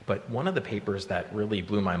while, but one of the papers that really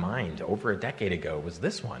blew my mind over a decade ago was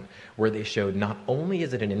this one, where they showed not only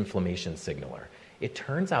is it an inflammation signaler, it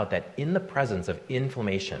turns out that in the presence of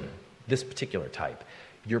inflammation, this particular type,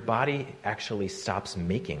 your body actually stops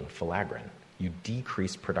making filaggrin. You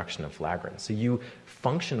decrease production of filaggrin. So you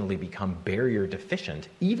functionally become barrier deficient,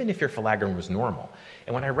 even if your filaggrin was normal.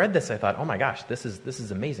 And when I read this, I thought, oh my gosh, this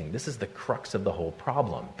is amazing. This is the crux of the whole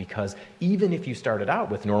problem, because even if you started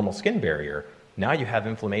out with normal skin barrier, now you have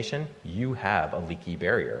inflammation, you have a leaky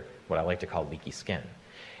barrier, what I like to call leaky skin.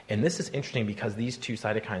 And this is interesting because these two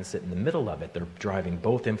cytokines sit in the middle of it. They're driving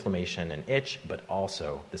both inflammation and itch, but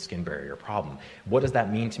also the skin barrier problem. What does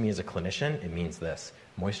that mean to me as a clinician? It means this.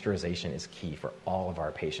 Moisturization is key for all of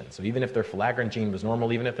our patients. So even if their filaggrin gene was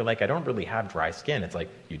normal, even if they're like, I don't really have dry skin, it's like,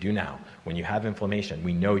 you do now. When you have inflammation,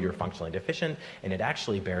 we know you're functionally deficient, and it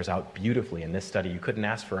actually bears out beautifully in this study. You couldn't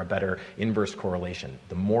ask for a better inverse correlation.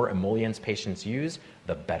 The more emollients patients use,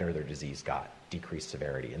 the better their disease got. Decreased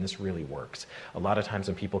severity, and this really works. A lot of times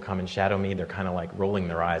when people come and shadow me, they're kind of like rolling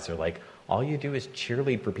their eyes. They're like, all you do is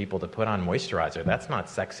cheerlead for people to put on moisturizer. That's not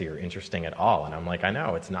sexy or interesting at all. And I'm like, I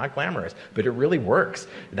know, it's not glamorous, but it really works.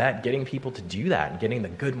 That getting people to do that and getting the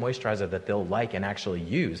good moisturizer that they'll like and actually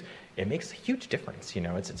use, it makes a huge difference.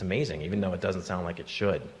 It's amazing, even though it doesn't sound like it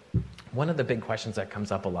should. One of the big questions that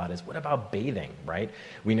comes up a lot is, what about bathing, right?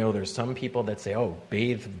 We know there's some people that say, oh,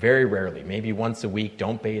 bathe very rarely, maybe once a week,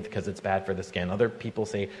 don't bathe because it's bad for the skin. Other people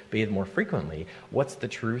say bathe more frequently. What's the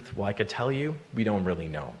truth? Well, I could tell you, we don't really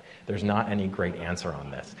know. There's not any great answer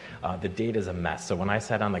on this. The data is a mess. So when I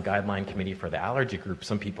sat on the guideline committee for the allergy group,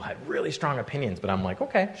 some people had really strong opinions, but I'm like,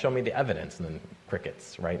 okay, show me the evidence. And then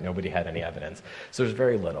crickets, right? Nobody had any evidence. So there's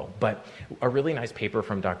very little. But a really nice paper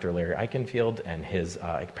from Dr. Larry Eichenfield and his,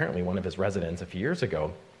 apparently one of his residents a few years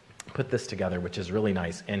ago, put this together, which is really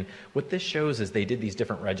nice. And what this shows is they did these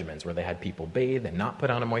different regimens where they had people bathe and not put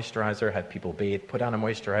on a moisturizer, had people bathe, put on a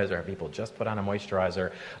moisturizer, had people just put on a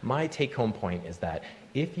moisturizer. My take-home point is that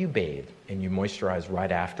if you bathe and you moisturize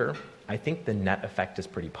right after, I think the net effect is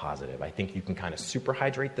pretty positive. I think you can kind of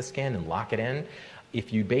superhydrate the skin and lock it in.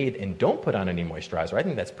 If you bathe and don't put on any moisturizer, I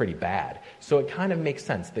think that's pretty bad. So it kind of makes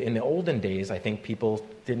sense. In the olden days, I think people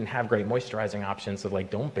didn't have great moisturizing options, so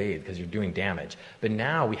don't bathe because you're doing damage. But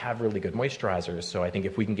now we have really good moisturizers, so I think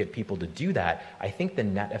if we can get people to do that, I think the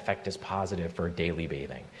net effect is positive for daily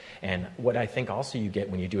bathing. And what I think also you get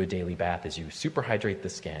when you do a daily bath is you superhydrate the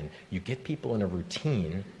skin, you get people in a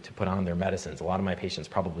routine to put on their medicines. A lot of my patients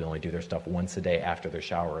probably only do their stuff once a day after their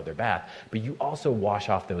shower or their bath, but you also wash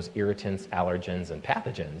off those irritants, allergens, and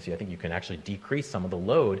pathogens. I think you can actually decrease some of the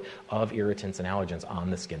load of irritants and allergens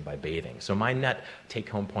on the skin by bathing. So my net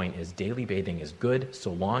take-home point is daily bathing is good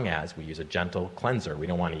so long as we use a gentle cleanser. We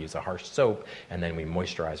don't want to use a harsh soap, and then we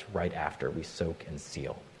moisturize right after we soak and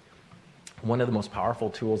seal. One of the most powerful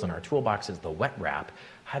tools in our toolbox is the wet wrap.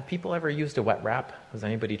 Have people ever used a wet wrap? Has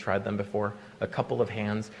anybody tried them before? A couple of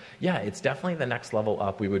hands? Yeah, it's definitely the next level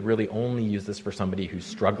up. We would really only use this for somebody who's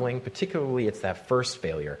struggling. Particularly, it's that first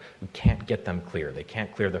failure. We can't get them clear. They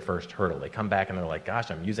can't clear the first hurdle. They come back and they're like, gosh,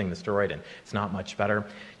 I'm using the steroid and it's not much better.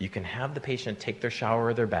 You can have the patient take their shower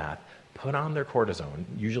or their bath, put on their cortisone.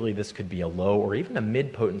 Usually this could be a low or even a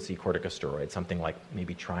mid-potency corticosteroid, something like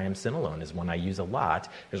maybe triamcinolone is one I use a lot.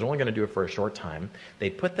 They're only going to do it for a short time.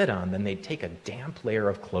 They'd put that on, then they'd take a damp layer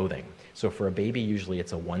of clothing. So for a baby, usually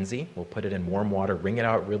it's a onesie. We'll put it in warm water, wring it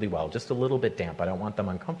out really well, just a little bit damp. I don't want them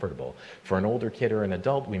uncomfortable. For an older kid or an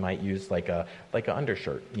adult, we might use like a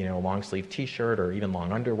undershirt, a long sleeve t-shirt or even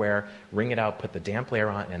long underwear, wring it out, put the damp layer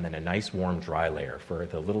on, and then a nice warm dry layer. For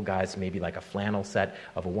the little guys, maybe like a flannel set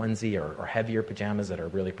of a onesie or heavier pajamas that are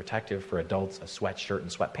really protective. For adults, a sweatshirt and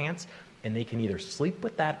sweatpants. and they can either sleep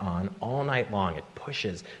with that on all night long. It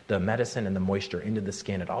pushes the medicine and the moisture into the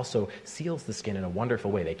skin. It also seals the skin in a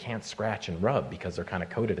wonderful way. They can't scratch and rub because they're kind of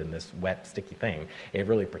coated in this wet, sticky thing. It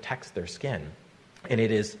really protects their skin. And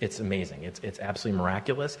it's amazing. It's absolutely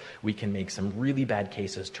miraculous. We can make some really bad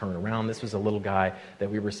cases turn around. This was a little guy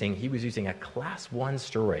that we were seeing. He was using a class 1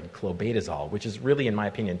 steroid, clobetasol, which is really, in my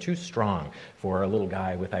opinion, too strong for a little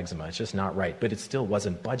guy with eczema. It's just not right. But it still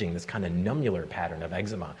wasn't budging this kind of nummular pattern of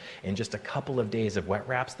eczema. In just a couple of days of wet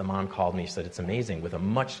wraps, the mom called me, said it's amazing, with a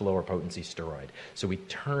much lower potency steroid. So we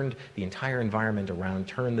turned the entire environment around,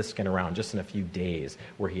 turned the skin around just in a few days,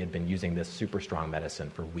 where he had been using this super strong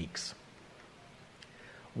medicine for weeks.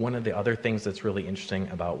 One of the other things that's really interesting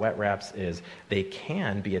about wet wraps is they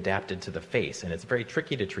can be adapted to the face, and it's very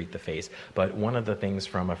tricky to treat the face. But one of the things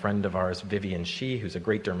from a friend of ours, Vivian Shee, who's a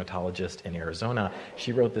great dermatologist in Arizona,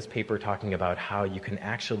 she wrote this paper talking about how you can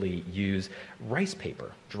actually use rice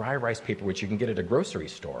paper, dry rice paper, which you can get at a grocery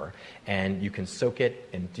store, and you can soak it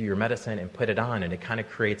and do your medicine and put it on, and it kind of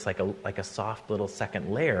creates like a soft little second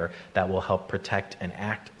layer that will help protect and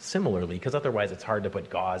act similarly, because otherwise it's hard to put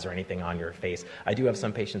gauze or anything on your face. I do have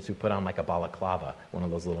some patients who put on like a balaclava, one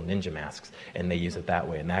of those little ninja masks, and they use it that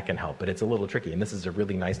way, and that can help. But it's a little tricky, and this is a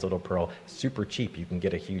really nice little pearl, super cheap. You can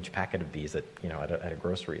get a huge packet of these at a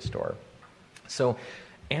grocery store. So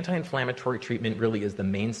anti-inflammatory treatment really is the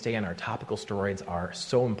mainstay, and our topical steroids are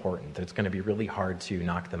so important that it's going to be really hard to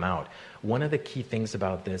knock them out. One of the key things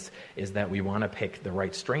about this is that we want to pick the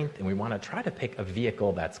right strength, and we want to try to pick a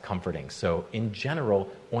vehicle that's comforting. So in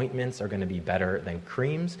general, ointments are going to be better than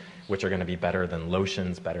creams, which are going to be better than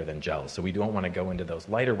lotions, better than gels. So we don't want to go into those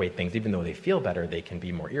lighter weight things. Even though they feel better, they can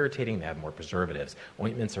be more irritating, they have more preservatives.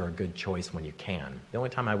 Ointments are a good choice when you can. The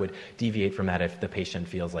only time I would deviate from that if the patient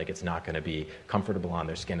feels like it's not going to be comfortable on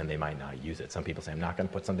their skin and they might not use it. Some people say, I'm not going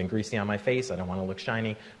to put something greasy on my face, I don't want to look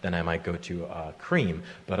shiny, then I might go to a cream.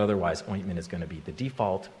 But otherwise, ointment is going to be the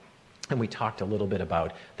default. And we talked a little bit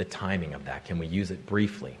about the timing of that. Can we use it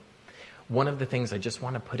briefly? One of the things I just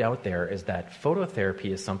want to put out there is that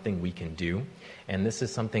phototherapy is something we can do, and this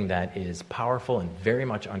is something that is powerful and very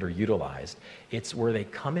much underutilized. It's where they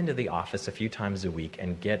come into the office a few times a week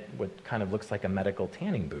and get what kind of looks like a medical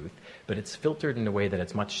tanning booth, but it's filtered in a way that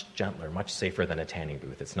it's much gentler, much safer than a tanning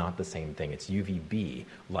booth. It's not the same thing. It's UVB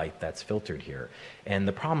light that's filtered here. And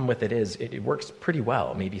the problem with it is it works pretty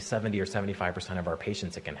well. Maybe 70 or 75% of our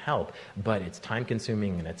patients it can help, but it's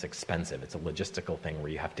time-consuming and it's expensive. It's a logistical thing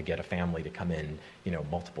where you have to get a family to come in,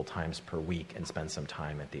 multiple times per week and spend some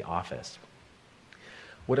time at the office.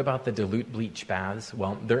 What about the dilute bleach baths?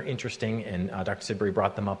 Well, they're interesting, and Dr. Sidbury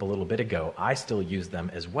brought them up a little bit ago. I still use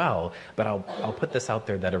them as well, but I'll put this out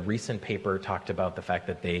there that a recent paper talked about the fact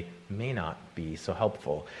that they may not be so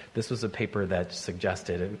helpful. This was a paper that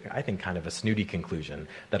suggested, I think, kind of a snooty conclusion,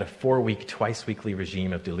 that a 4-week, twice-weekly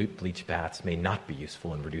regime of dilute bleach baths may not be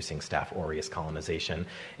useful in reducing Staph aureus colonization.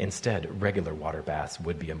 Instead, regular water baths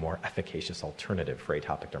would be a more efficacious alternative for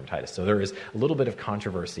atopic dermatitis. So there is a little bit of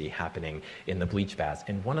controversy happening in the bleach baths.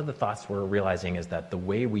 And one of the thoughts we're realizing is that the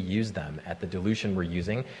way we use them at the dilution we're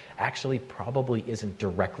using actually probably isn't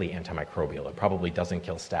directly antimicrobial. It probably doesn't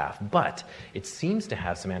kill staph, but it seems to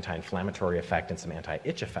have some anti-inflammatory effect and some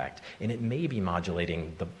anti-itch effect, and it may be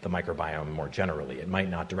modulating the microbiome more generally. It might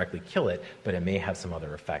not directly kill it, but it may have some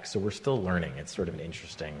other effects. So we're still learning. It's sort of an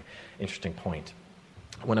interesting point.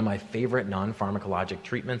 One of my favorite non-pharmacologic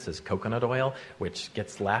treatments is coconut oil, which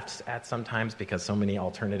gets laughed at sometimes because so many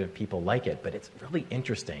alternative people like it, but it's really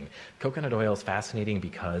interesting. Coconut oil is fascinating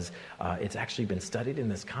because it's actually been studied in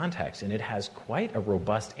this context, and it has quite a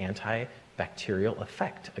robust antibacterial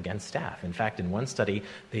effect against staph. In fact, in one study,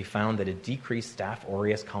 they found that it decreased Staph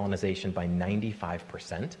aureus colonization by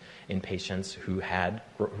 95% in patients who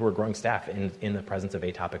were growing staph in the presence of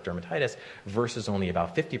atopic dermatitis versus only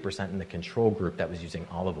about 50% in the control group that was using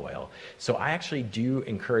olive oil. So I actually do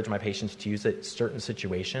encourage my patients to use it in certain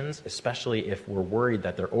situations, especially if we're worried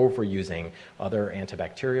that they're overusing other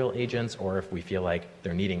antibacterial agents, or if we feel like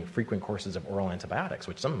they're needing frequent courses of oral antibiotics,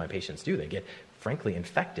 which some of my patients do. They get frankly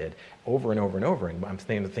infected over and over and over. And I'm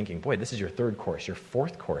thinking, boy, this is your 3rd course, your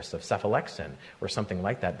 4th course of cephalexin or something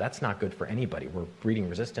like that. That's not good for anybody. We're breeding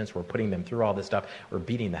resistance. We're putting them through all this stuff. We're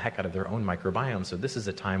beating the heck out of their own microbiome. So this is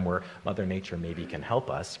a time where Mother Nature maybe can help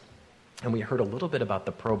us. And we heard a little bit about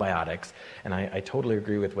the probiotics, and I totally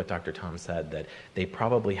agree with what Dr. Tom said, that they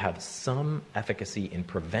probably have some efficacy in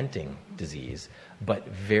preventing disease, but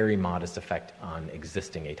very modest effect on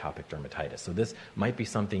existing atopic dermatitis. So this might be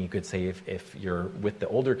something you could say if you're with the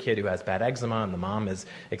older kid who has bad eczema and the mom is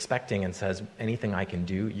expecting and says, anything I can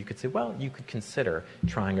do, you could say, well, you could consider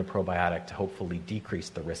trying a probiotic to hopefully decrease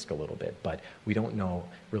the risk a little bit. But we don't know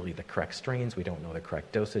really the correct strains, we don't know the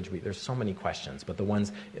correct dosage, there's so many questions. But the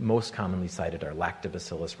ones most commonly cited are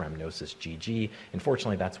Lactobacillus rhamnosus GG.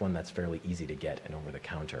 Unfortunately, that's one that's fairly easy to get and over the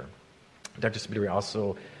counter. Dr. Sidbury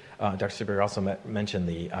also mentioned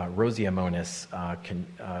the Roseamonas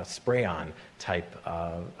spray-on type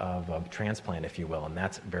of transplant, if you will, and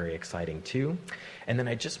that's very exciting too. And then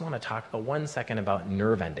I just want to talk 1 second about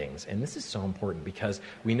nerve endings, and this is so important because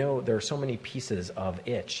we know there are so many pieces of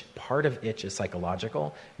itch. Part of itch is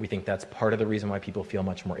psychological. We think that's part of the reason why people feel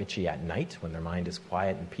much more itchy at night when their mind is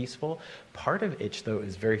quiet and peaceful. Part of itch, though,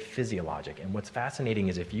 is very physiologic, and what's fascinating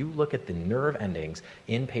is if you look at the nerve endings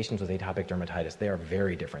in patients with atopic dermatitis, they are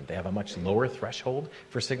very different. They have a much lower threshold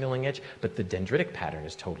for signaling itch, but the dendritic pattern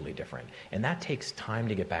is totally different. And that takes time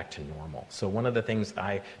to get back to normal. So one of the things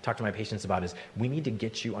I talk to my patients about is we need to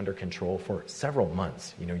get you under control for several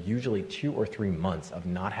months, usually 2 or 3 months of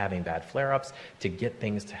not having bad flare-ups to get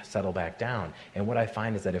things to settle back down. And what I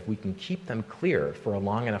find is that if we can keep them clear for a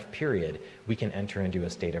long enough period, we can enter into a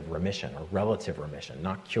state of remission or relative remission,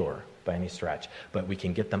 not cure by any stretch, but we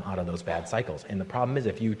can get them out of those bad cycles. And the problem is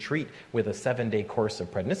if you treat with a 7-day course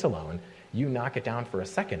of prednisolone, you knock it down for a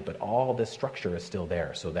second, but all this structure is still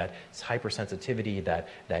there. So that hypersensitivity,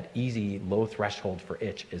 that easy low threshold for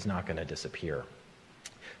itch is not going to disappear.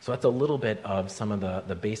 So that's a little bit of some of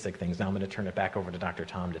the basic things. Now I'm going to turn it back over to Dr.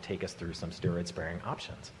 Tom to take us through some steroid-sparing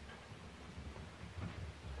options.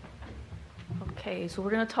 Okay, so we're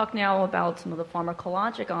going to talk now about some of the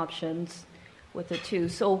pharmacologic options with it too.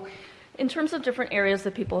 So in terms of different areas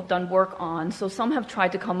that people have done work on, so some have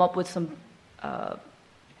tried to come up with some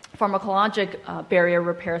pharmacologic barrier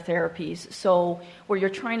repair therapies, so where you're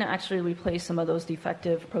trying to actually replace some of those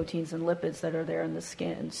defective proteins and lipids that are there in the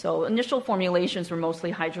skin. So initial formulations were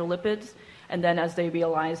mostly hydrolipids, and then as they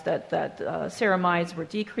realized that ceramides were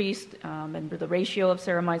decreased and the ratio of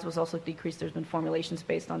ceramides was also decreased, there's been formulations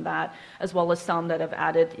based on that, as well as some that have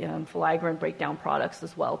added filaggrin breakdown products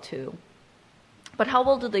as well too. But how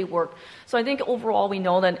well do they work? So I think overall we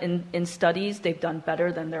know that in studies they've done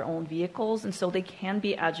better than their own vehicles, and so they can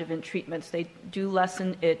be adjuvant treatments. They do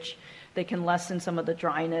lessen itch, they can lessen some of the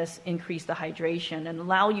dryness, increase the hydration, and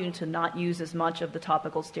allow you to not use as much of the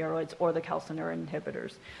topical steroids or the calcineurin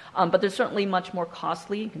inhibitors. But they're certainly much more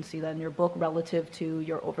costly. You can see that in your book relative to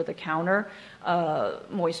your over-the-counter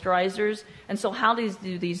moisturizers. And so how do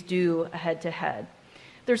these do head-to-head?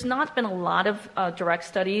 There's not been a lot of direct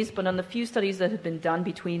studies, but on the few studies that have been done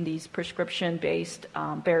between these prescription-based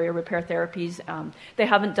barrier repair therapies, they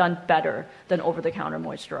haven't done better than over-the-counter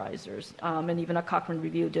moisturizers. And even a Cochrane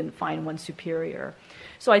review didn't find one superior.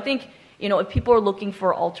 So I think, if people are looking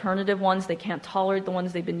for alternative ones, they can't tolerate the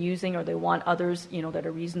ones they've been using, or they want others, that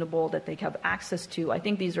are reasonable, that they have access to, I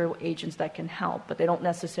think these are agents that can help, but they don't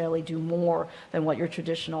necessarily do more than what your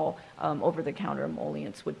traditional over-the-counter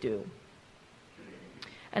emollients would do.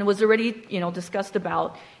 And was already, discussed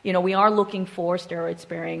about, we are looking for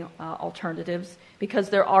steroid-sparing alternatives because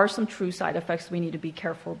there are some true side effects we need to be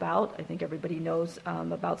careful about. I think everybody knows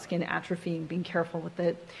about skin atrophy and being careful with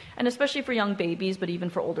it. And especially for young babies, but even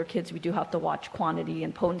for older kids, we do have to watch quantity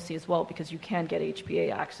and potency as well because you can get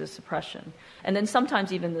HPA axis suppression. And then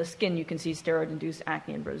sometimes even in the skin, you can see steroid-induced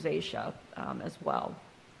acne and rosacea as well.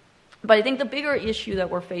 But I think the bigger issue that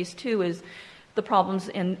we're faced too is the problems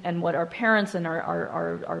and what our parents and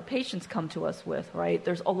our patients come to us with, right?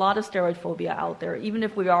 There's a lot of steroid phobia out there. Even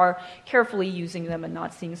if we are carefully using them and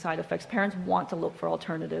not seeing side effects, parents want to look for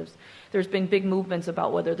alternatives. There's been big movements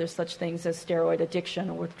about whether there's such things as steroid addiction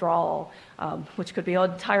or withdrawal, which could be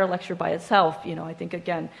an entire lecture by itself. I think,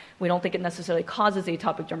 again, we don't think it necessarily causes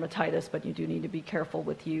atopic dermatitis, but you do need to be careful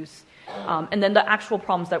with use. And then the actual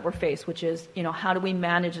problems that we're faced, which is, how do we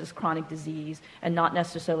manage this chronic disease and not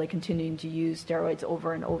necessarily continuing to use steroids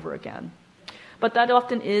over and over again? But that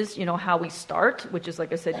often is, how we start, which is,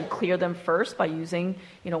 like I said, you clear them first by using,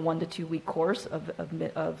 1 to 2 week course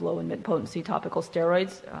of low and mid potency topical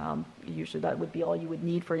steroids. Usually that would be all you would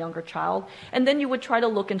need for a younger child. And then you would try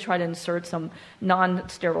to insert some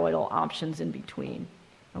non-steroidal options in between.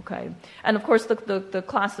 Okay, and of course the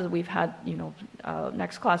classes we've had,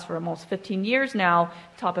 next class for almost 15 years now,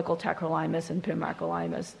 topical tacrolimus and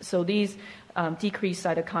pimacrolimus. So these decreased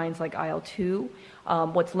cytokines like IL-2.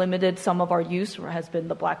 What's limited some of our use has been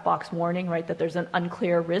the black box warning, right? That there's an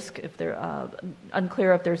unclear risk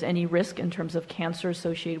unclear if there's any risk in terms of cancer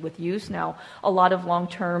associated with use. Now, a lot of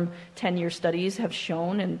long-term 10-year studies have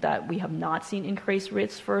shown and that we have not seen increased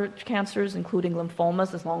risks for cancers, including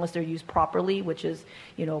lymphomas, as long as they're used properly, which is,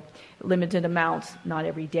 limited amounts, not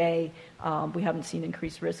every day. We haven't seen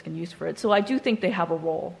increased risk and use for it. So I do think they have a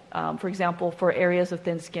role. For example, for areas of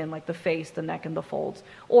thin skin like the face, the neck, and the folds.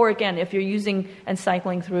 Or again, if you're using and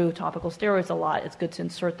cycling through topical steroids a lot, it's good to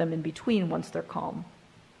insert them in between once they're calm.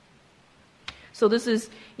 So this is,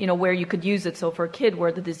 where you could use it. So for a kid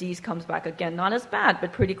where the disease comes back again, not as bad,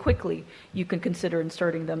 but pretty quickly, you can consider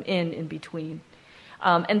inserting them in between.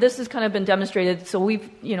 And this has kind of been demonstrated. So we've,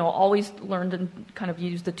 always learned and kind of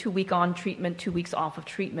used the 2-week on treatment, 2 weeks off of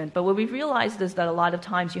treatment. But what we've realized is that a lot of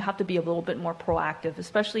times you have to be a little bit more proactive,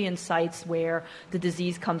 especially in sites where the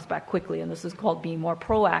disease comes back quickly. And this is called being more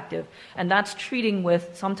proactive. And that's treating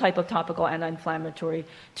with some type of topical anti-inflammatory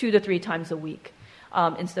 2 to 3 times a week.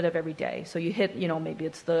 Instead of every day. So you hit, maybe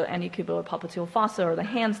it's the antecubital popliteal fossa or the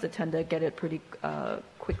hands that tend to get it pretty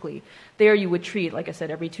quickly. There you would treat, like I said,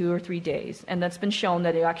 every 2 or 3 days. And that's been shown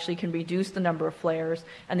that it actually can reduce the number of flares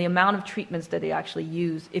and the amount of treatments that they actually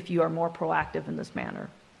use if you are more proactive in this manner.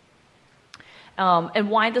 And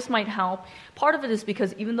why this might help, part of it is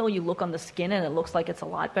because even though you look on the skin and it looks like it's a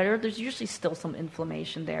lot better, there's usually still some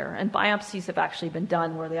inflammation there. And biopsies have actually been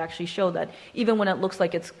done where they actually show that even when it looks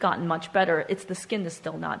like it's gotten much better, the skin is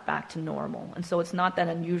still not back to normal. And so it's not that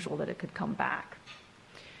unusual that it could come back.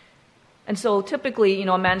 And so typically,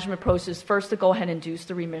 a management approach is first to go ahead and induce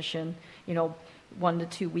the remission, 1 to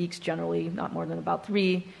 2 weeks generally, not more than about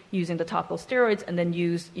 3, using the topical steroids, and then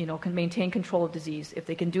can maintain control of disease. If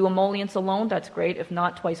they can do emollients alone, that's great. If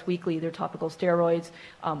not, twice weekly, either topical steroids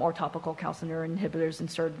or topical calcineurin inhibitors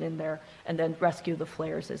inserted in there, and then rescue the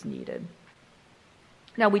flares as needed.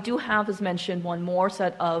 Now, we do have, as mentioned, one more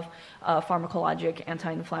set of pharmacologic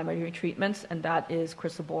anti-inflammatory treatments, and that is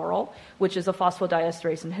crisaborole, which is a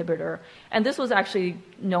phosphodiesterase inhibitor. And this was actually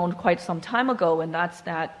known quite some time ago, and that's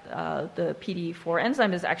that the PDE4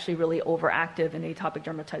 enzyme is actually really overactive in atopic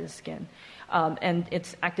dermatitis skin. And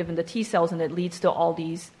it's active in the T cells, and it leads to all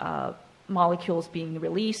these molecules being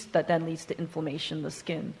released that then leads to inflammation in the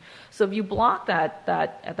skin. So if you block that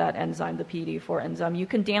enzyme, the PDE4 enzyme, you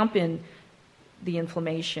can dampen the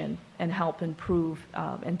inflammation and help improve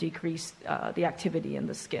and decrease the activity in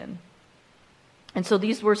the skin. And so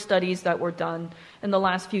these were studies that were done in the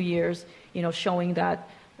last few years, showing that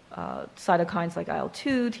cytokines like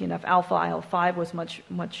IL-2, TNF-alpha, IL-5 was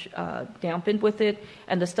much dampened with it.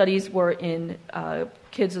 And the studies were in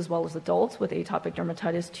kids as well as adults with atopic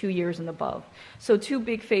dermatitis 2 years and above. So 2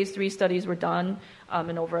 big phase 3 studies were done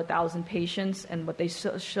in over 1,000 patients. And what they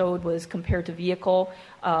showed was compared to vehicle,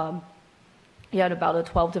 you had about a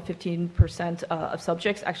 12 to 15% of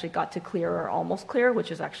subjects actually got to clear or almost clear, which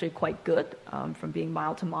is actually quite good from being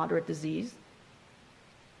mild to moderate disease.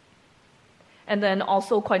 And then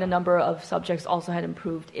also quite a number of subjects also had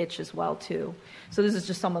improved itch as well too. So this is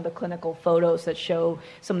just some of the clinical photos that show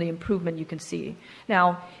some of the improvement you can see.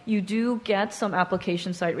 Now, you do get some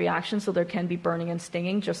application site reactions, so there can be burning and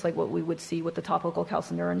stinging, just like what we would see with the topical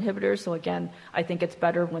calcineurin inhibitors. So again, I think it's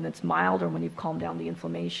better when it's mild or when you've calmed down the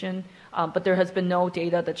inflammation. But there has been no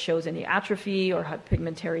data that shows any atrophy or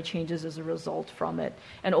pigmentary changes as a result from it.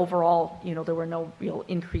 And overall, there were no real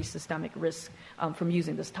increased systemic risk from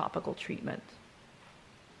using this topical treatment.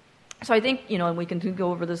 So I think, and we can go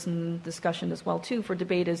over this in discussion as well, too, for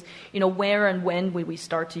debate is, where and when would we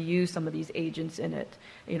start to use some of these agents in it?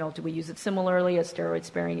 Do we use it similarly as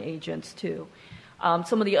steroid-sparing agents, too?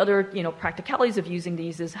 Some of the other, practicalities of using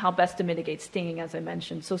these is how best to mitigate stinging, as I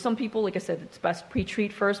mentioned. So some people, like I said, it's best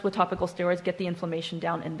pre-treat first with topical steroids, get the inflammation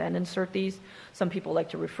down, and then insert these. Some people like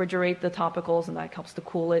to refrigerate the topicals, and that helps to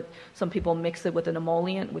cool it. Some people mix it with an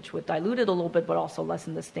emollient, which would dilute it a little bit, but also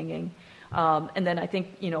lessen the stinging. And then I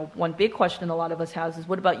think, one big question a lot of us has is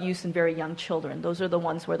what about use in very young children? Those are the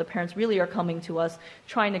ones where the parents really are coming to us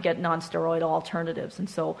trying to get nonsteroidal alternatives. And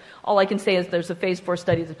so all I can say is there's a phase 4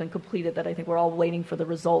 study that's been completed that I think we're all waiting for the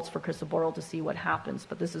results for crisaborole to see what happens.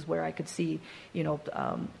 But this is where I could see,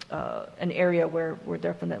 an area where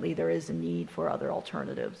definitely there is a need for other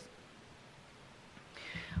alternatives.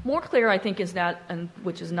 More clear, I think, is that, and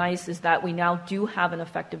which is nice, is that we now do have an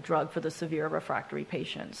effective drug for the severe refractory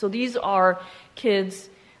patient. So these are kids,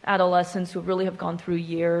 adolescents who really have gone through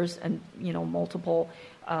years and, multiple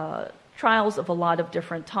trials of a lot of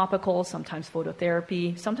different topicals, sometimes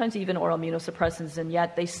phototherapy, sometimes even oral immunosuppressants, and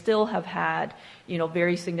yet they still have had,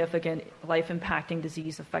 very significant life-impacting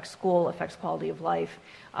disease, affects school, affects quality of life.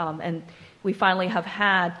 And we finally have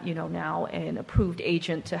had, now an approved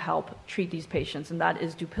agent to help treat these patients, and that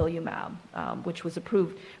is dupilumab, which was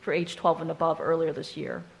approved for age 12 and above earlier this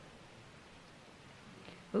year.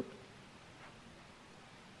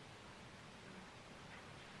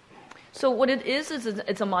 So what it is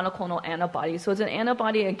it's a monoclonal antibody. So it's an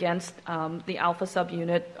antibody against the alpha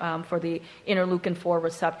subunit for the interleukin-4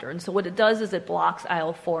 receptor. And so what it does is it blocks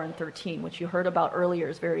IL-4 and 13, which you heard about earlier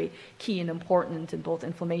is very key and important in both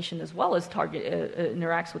inflammation as well as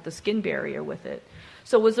interacts with the skin barrier with it.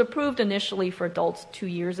 So it was approved initially for adults 2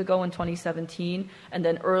 years ago in 2017, and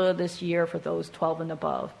then earlier this year for those 12 and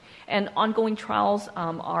above. And ongoing trials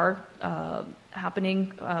are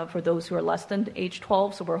happening for those who are less than age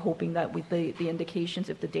 12, so we're hoping that with the indications,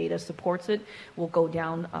 if the data supports it, will go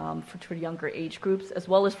down for younger age groups, as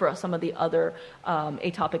well as for some of the other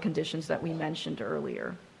atopic conditions that we mentioned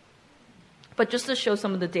earlier. But just to show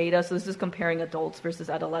some of the data, so this is comparing adults versus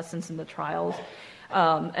adolescents in the trials.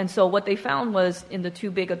 And so what they found was in the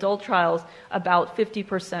two big adult trials, about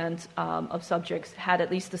 50% of subjects had at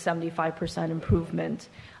least a 75% improvement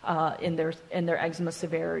in their eczema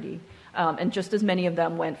severity. And just as many of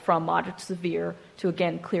them went from moderate to severe to,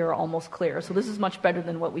 again, clear or almost clear. So this is much better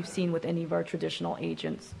than what we've seen with any of our traditional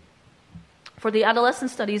agents. For the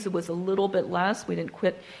adolescent studies, it was a little bit less. We didn't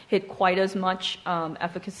hit quite as much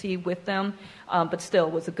efficacy with them, but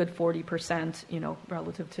still was a good 40%,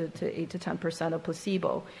 relative to 8 to 10% of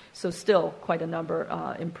placebo. So still quite a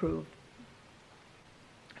number improved.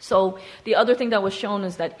 So the other thing that was shown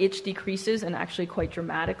is that itch decreases, and actually quite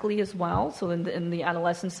dramatically as well. So in the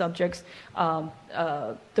adolescent subjects,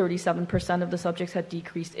 37% of the subjects had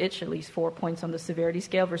decreased itch, at least 4 points on the severity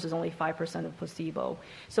scale, versus only 5% of placebo.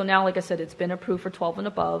 So now, like I said, it's been approved for 12 and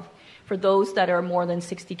above. For those that are more than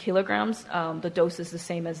 60 kilograms, the dose is the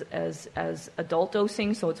same as adult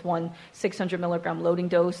dosing. So it's one 600 milligram loading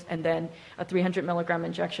dose and then a 300 milligram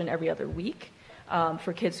injection every other week.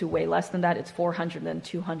 For kids who weigh less than that, it's 400 and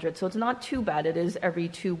 200. So it's not too bad. It is every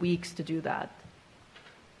 2 weeks to do that.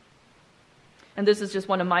 And this is just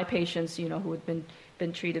one of my patients, who had been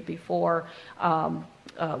treated before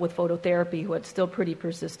with phototherapy, who had still pretty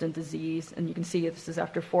persistent disease. And you can see this is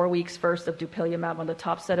after 4 weeks first of dupilumab on the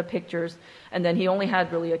top set of pictures. And then he only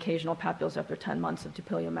had really occasional papules after 10 months of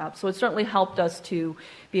dupilumab. So it certainly helped us to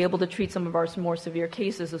be able to treat some of our more severe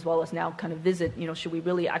cases, as well as now kind of visit, should we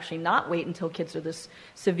really actually not wait until kids are this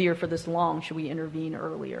severe for this long? Should we intervene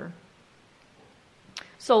earlier?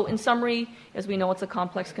 So in summary, as we know, it's a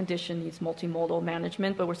complex condition, needs multimodal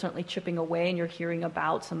management, but we're certainly chipping away, and you're hearing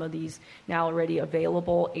about some of these now already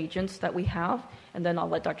available agents that we have. And then I'll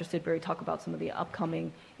let Dr. Sidbury talk about some of the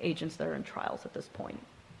upcoming agents that are in trials at this point.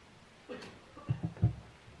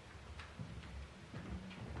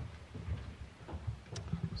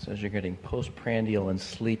 So as you're getting postprandial and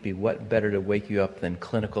sleepy, what better to wake you up than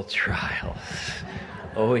clinical trials?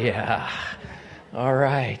 Oh, yeah. All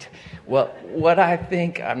right. Well, what I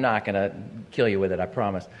think, I'm not going to kill you with it, I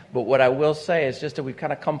promise. But what I will say is just that we've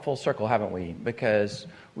kind of come full circle, haven't we? Because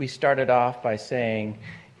we started off by saying,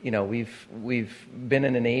 we've been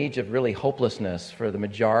in an age of really hopelessness for the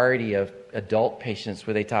majority of adult patients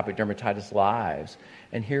with atopic dermatitis lives.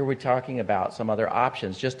 And here we're talking about some other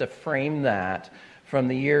options. Just to frame that, from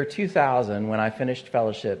the year 2000, when I finished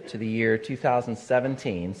fellowship, to the year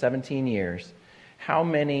 2017, 17 years, how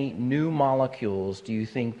many new molecules do you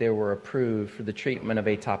think there were approved for the treatment of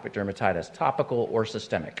atopic dermatitis, topical or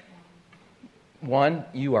systemic? One,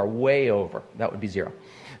 you are way over. That would be 0.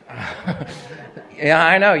 Yeah,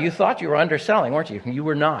 I know. You thought you were underselling, weren't you? You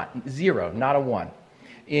were not. 0, not a 1.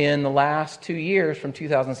 In the last 2 years, from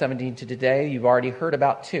 2017 to today, you've already heard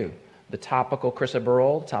about 2. The topical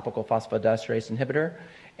crisaborole, topical phosphodiesterase inhibitor,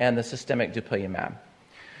 and the systemic dupilumab.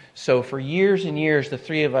 So for years and years, the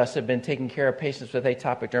three of us have been taking care of patients with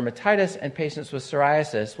atopic dermatitis and patients with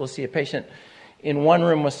psoriasis. We'll see a patient in one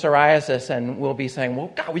room with psoriasis, and we'll be saying,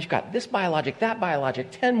 well, God, we've got this biologic, that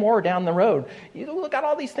biologic, 10 more down the road. We've got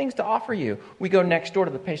all these things to offer you. We go next door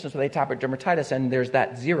to the patients with atopic dermatitis, and there's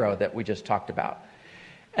that 0 that we just talked about.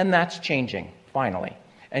 And that's changing, finally.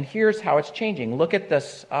 And here's how it's changing. Look at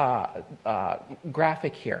this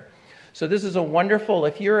graphic here. So this is a wonderful,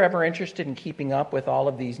 if you're ever interested in keeping up with all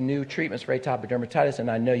of these new treatments for atopic dermatitis,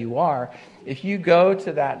 and I know you are, if you go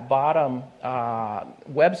to that bottom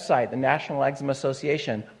website, the National Eczema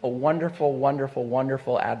Association, a wonderful, wonderful,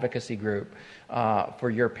 wonderful advocacy group for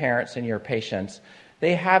your parents and your patients.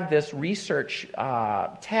 they have this research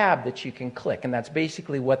tab that you can click, and that's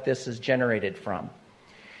basically what this is generated from.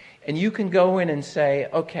 And you can go in and say,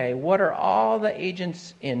 okay, what are all the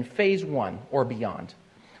agents in phase 1 or beyond?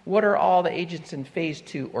 What are all the agents in phase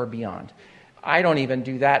 2 or beyond? I don't even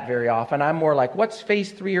do that very often. I'm more like, what's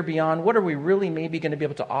phase 3 or beyond? What are we really maybe going to be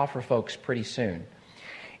able to offer folks pretty soon?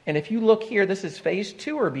 And if you look here, this is phase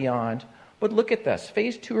 2 or beyond, but look at this.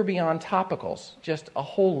 Phase 2 or beyond topicals, just a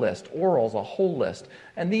whole list. Orals, a whole list.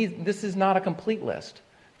 And this is not a complete list.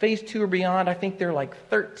 Phase 2 or beyond, I think there are like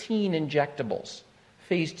 13 injectables.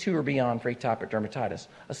 Phase 2 or beyond for atopic dermatitis.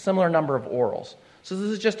 A similar number of orals. So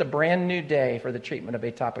this is just a brand new day for the treatment of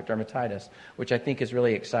atopic dermatitis, which I think is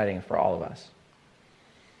really exciting for all of us.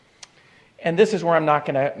 And this is where I'm not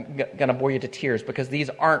going to bore you to tears, because these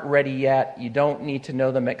aren't ready yet. You don't need to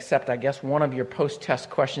know them, except I guess one of your post-test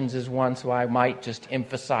questions is one, so I might just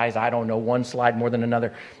emphasize, I don't know, one slide more than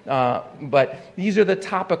another. But these are the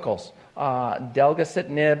topicals.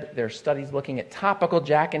 Delgocitinib, there are studies looking at topical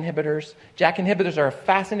JAK inhibitors. JAK inhibitors are a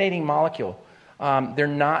fascinating molecule. They're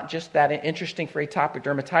not just that interesting for atopic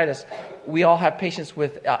dermatitis. We all have patients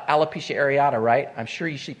with alopecia areata, right? I'm sure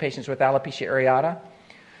you see patients with alopecia areata.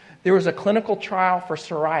 There was a clinical trial for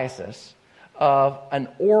psoriasis of an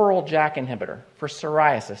oral JAK inhibitor for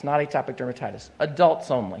psoriasis, not atopic dermatitis,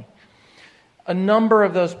 adults only. A number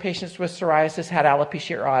of those patients with psoriasis had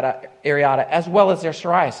alopecia areata as well as their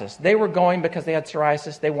psoriasis. They were going because they had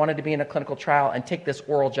psoriasis. They wanted to be in a clinical trial and take this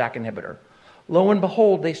oral JAK inhibitor. Lo and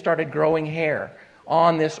behold, they started growing hair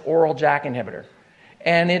on this oral JAK inhibitor.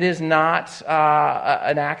 And it is not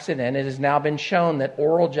an accident. It has now been shown that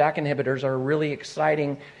oral JAK inhibitors are a really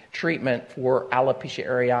exciting treatment for alopecia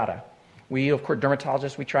areata. We, of course,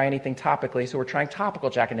 dermatologists, we try anything topically, so we're trying topical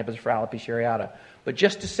JAK inhibitors for alopecia areata. But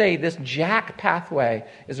just to say, this JAK pathway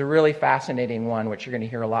is a really fascinating one, which you're going to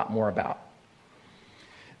hear a lot more about.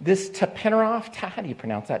 This tapinarof, how do you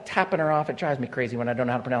pronounce that? Tapinarof, it drives me crazy when I don't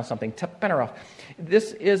know how to pronounce something. Tapinarof.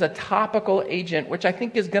 This is a topical agent, which I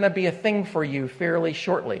think is going to be a thing for you fairly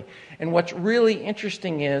shortly. And what's really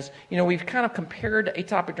interesting is, we've kind of compared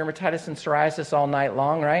atopic dermatitis and psoriasis all night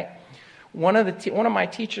long, right? One of my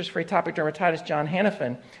teachers for atopic dermatitis, John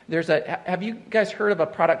Hannafin, have you guys heard of a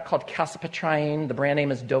product called calcipotriene? The brand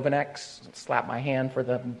name is Dovanex. Slap my hand for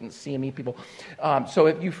the CME people. So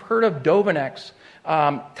if you've heard of Dovanex,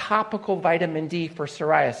 topical vitamin D for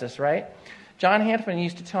psoriasis, right? John Hannafin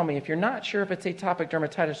used to tell me, if you're not sure if it's atopic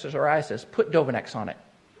dermatitis or psoriasis, put Dovanex on it.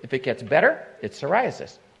 If it gets better, it's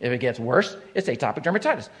psoriasis. If it gets worse, it's atopic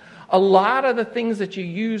dermatitis. A lot of the things that you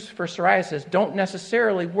use for psoriasis don't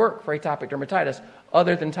necessarily work for atopic dermatitis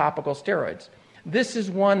other than topical steroids. This is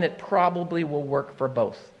one that probably will work for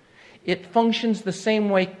both. It functions the same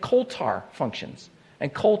way coal tar functions.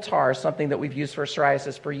 And coal tar is something that we've used for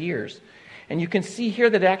psoriasis for years. And you can see here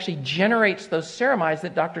that it actually generates those ceramides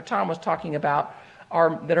that Dr. Tom was talking about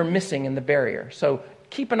that are missing in the barrier. So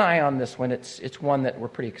keep an eye on this one. It's one that we're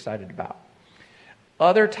pretty excited about.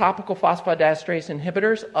 Other topical phosphodiesterase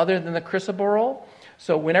inhibitors other than the crisaborole.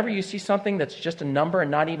 So whenever you see something that's just a number and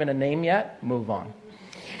not even a name yet, move on.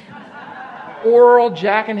 Oral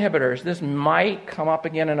JAK inhibitors. This might come up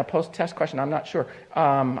again in a post-test question. I'm not sure.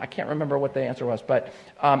 I can't remember what the answer was. But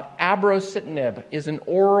abrocitinib is an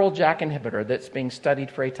oral JAK inhibitor that's being studied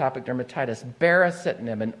for atopic dermatitis.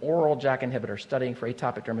 Baricitinib, an oral JAK inhibitor studying for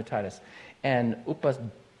atopic dermatitis. And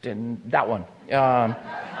that one.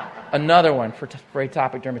 Another one for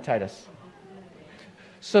atopic dermatitis.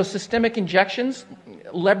 So systemic injections,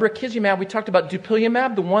 lebrikizumab, we talked about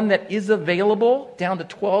dupilumab, the one that is available down to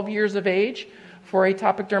 12 years of age for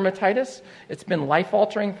atopic dermatitis. It's been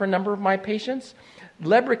life-altering for a number of my patients.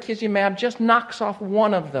 Lebrikizumab just knocks off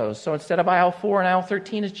one of those. So instead of IL-4 and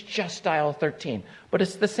IL-13, it's just IL-13. But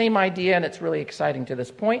it's the same idea, and it's really exciting to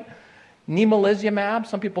this point. Nemolizumab,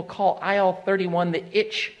 some people call IL-31 the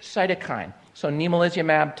itch cytokine. So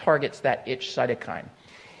nemolizumab targets that itch cytokine.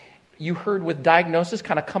 You heard with diagnosis,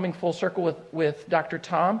 kind of coming full circle with Dr.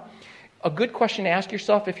 Tom, a good question to ask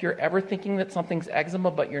yourself if you're ever thinking that something's eczema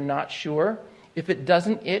but you're not sure. If it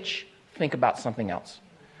doesn't itch, think about something else.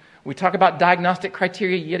 We talk about diagnostic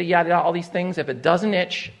criteria, yada, yada, all these things. If it doesn't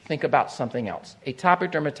itch, think about something else.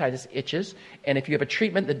 Atopic dermatitis itches, and if you have a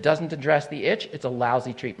treatment that doesn't address the itch, it's a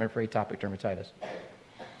lousy treatment for atopic dermatitis.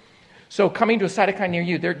 So coming to a cytokine near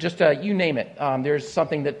you, they're just you name it. There's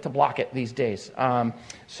something to block it these days.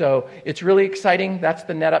 So it's really exciting. That's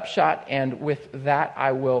the net upshot. And with that,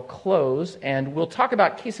 I will close. And we'll talk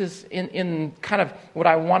about cases in kind of what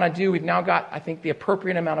I want to do. We've now got, I think, the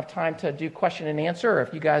appropriate amount of time to do question and answer. Or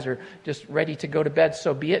if you guys are just ready to go to bed,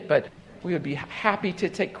 so be it. But we would be happy to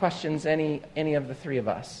take questions, any of the three of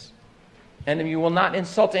us. And you will not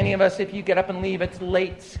insult any of us if you get up and leave. It's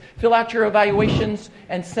late. Fill out your evaluations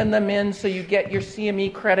and send them in so you get your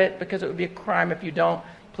CME credit, because it would be a crime if you don't.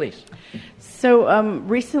 Please. So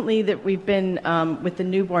recently that we've been with the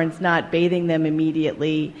newborns not bathing them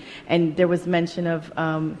immediately, and there was mention of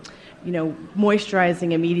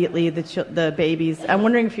moisturizing immediately the babies. I'm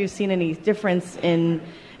wondering if you've seen any difference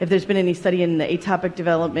if there's been any study in the atopic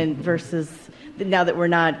development versus now that we're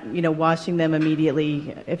not, washing them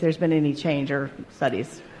immediately, if there's been any change or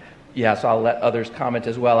studies. Yeah, so I'll let others comment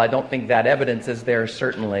as well. I don't think that evidence is there,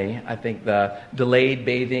 certainly. I think the delayed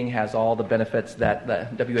bathing has all the benefits that the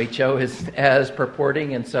WHO is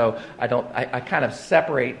purporting, and so I kind of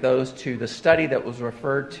separate those to the study that was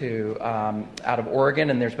referred to out of Oregon,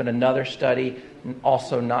 and there's been another study,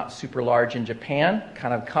 also not super large, in Japan,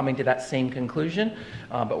 kind of coming to that same conclusion,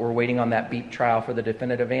 but we're waiting on that BEAP trial for the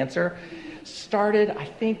definitive answer. Started, I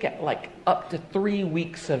think, at up to 3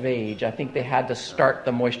 weeks of age. I think they had to start the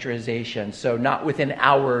moisturization. So not within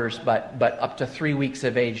hours, but up to 3 weeks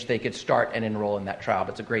of age, they could start and enroll in that trial.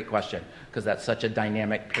 But it's a great question, because that's such a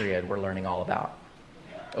dynamic period we're learning all about.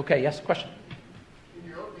 Okay, yes, question? In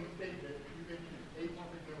your opening statement, you mentioned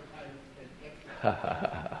atopic dermatitis and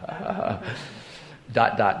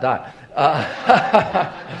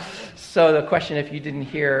So the question, if you didn't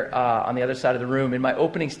hear on the other side of the room, in my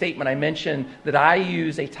opening statement, I mentioned that I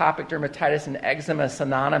use atopic dermatitis and eczema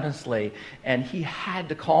synonymously, and he had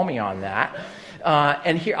to call me on that.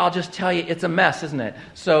 And here, I'll just tell you, it's a mess, isn't it?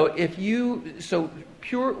 So if you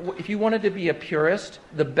wanted to be a purist,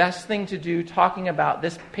 the best thing to do, talking about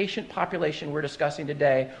this patient population we're discussing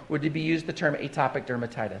today, would be use the term atopic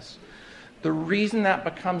dermatitis. The reason that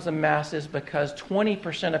becomes a mess is because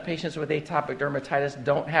 20% of patients with atopic dermatitis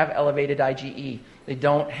don't have elevated IgE. They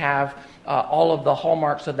don't have all of the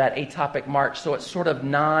hallmarks of that atopic march, so it's sort of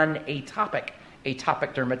non-atopic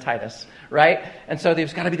atopic dermatitis, right? And so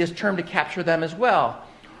there's got to be this term to capture them as well.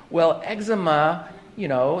 Well, eczema,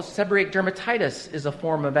 seborrheic dermatitis is a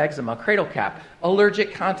form of eczema, cradle cap.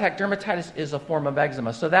 Allergic contact dermatitis is a form of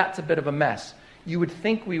eczema, so that's a bit of a mess. You would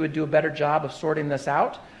think we would do a better job of sorting this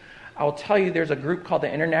out. I'll tell you, there's a group called the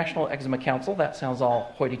International Eczema Council. That sounds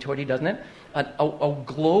all hoity-toity, doesn't it? A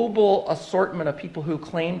global assortment of people who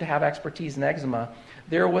claim to have expertise in eczema.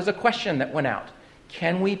 There was a question that went out.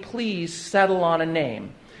 Can we please settle on a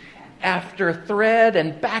name? After thread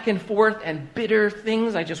and back and forth and bitter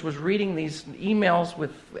things, I just was reading these emails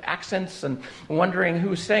with accents and wondering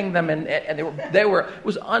who sang them, and it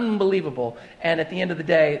was unbelievable. And at the end of the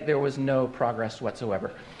day, there was no progress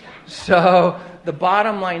whatsoever. So the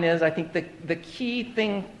bottom line is, I think the key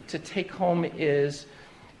thing to take home is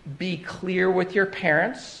be clear with your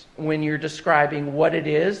parents when you're describing what it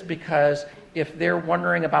is, because if they're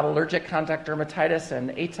wondering about allergic contact dermatitis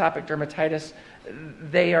and atopic dermatitis,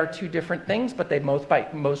 they are two different things, but they both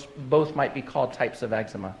might be called types of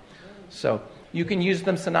eczema. So you can use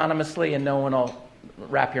them synonymously and no one will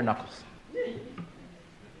wrap your knuckles.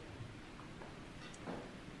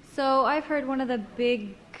 So I've heard one of the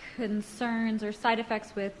big concerns or side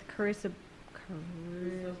effects with crisaborole,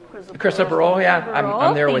 yeah,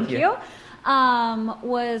 I'm there with you.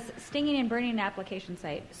 Was stinging and burning an application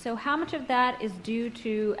site. So how much of that is due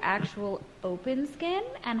to actual open skin,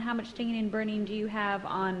 and how much stinging and burning do you have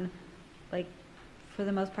on, for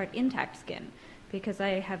the most part, intact skin? Because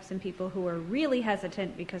I have some people who are really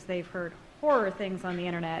hesitant because they've heard horror things on the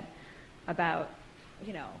internet about,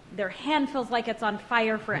 their hand feels like it's on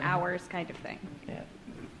fire for hours kind of thing. Yeah.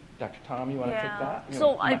 Dr. Tom, you want to take that?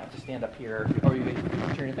 So I have to stand up here, or you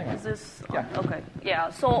can turn your thing on. Is this yeah. Okay?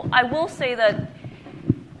 Yeah. So I will say that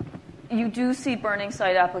you do see burning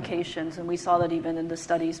site applications, and we saw that even in the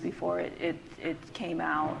studies before it came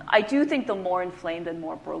out. I do think the more inflamed and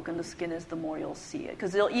more broken the skin is, the more you'll see it,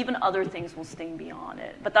 because even other things will sting beyond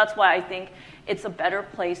it. But that's why I think it's a better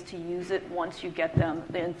place to use it once you get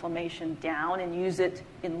the inflammation down, and use it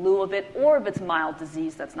in lieu of it, or if it's mild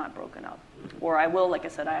disease that's not broken up. Or I will, like I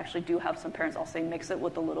said, I actually do have some parents, I'll say mix it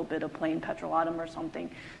with a little bit of plain petrolatum or something,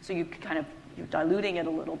 so you kind of, you're diluting it a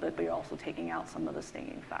little bit, but you're also taking out some of the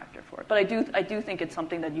stinging factor for it. But I do think it's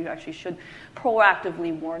something that you actually should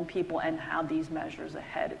proactively warn people and have these measures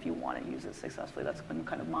ahead if you want to use it successfully. That's been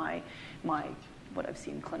kind of my what I've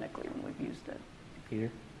seen clinically when we've used it.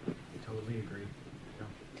 Peter? I totally agree. Yeah.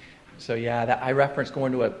 So yeah, I referenced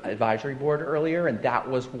going to an advisory board earlier, and that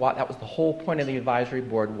was the whole point of the advisory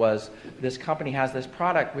board was this company has this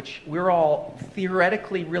product which we're all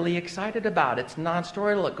theoretically really excited about. It's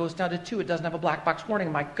non-steroidal. It goes down to 2. It doesn't have a black box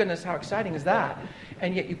warning. My goodness, how exciting is that?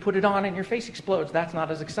 And yet you put it on and your face explodes. That's not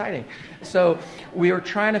as exciting. So we were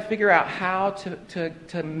trying to figure out how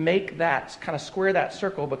to make that kind of square that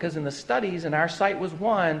circle, because in the studies, and our site was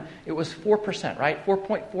one, it was 4%, right?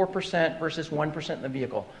 4.4% versus 1% in the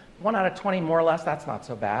vehicle. 1 out of 20, more or less, that's not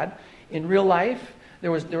so bad. In real life,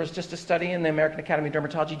 there was just a study in the American Academy of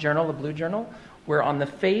Dermatology journal, the Blue Journal, where on the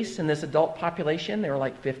face in this adult population, there were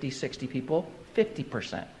like 50, 60 people,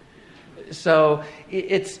 50%. So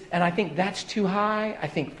and I think that's too high. I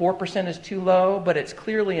think 4% is too low, but it's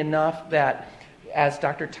clearly enough that, as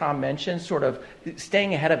Dr. Tom mentioned, sort of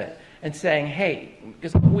staying ahead of it and saying, hey,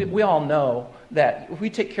 because we all know that if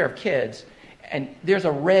we take care of kids, and there's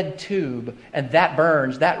a red tube, and that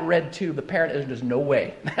burns, that red tube, the parent, there's no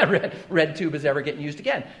way that red tube is ever getting used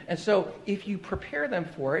again. And so if you prepare them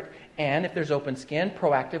for it, and if there's open skin,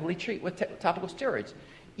 proactively treat with topical steroids.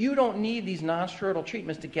 You don't need these non-steroidal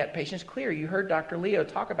treatments to get patients clear. You heard Dr. Leo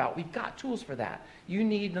talk about, we've got tools for that. You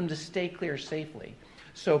need them to stay clear safely.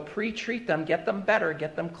 So pre-treat them, get them better,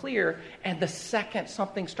 get them clear, and the second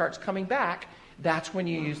something starts coming back, that's when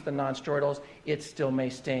you use the non-steroidals. It still may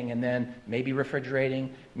sting, and then maybe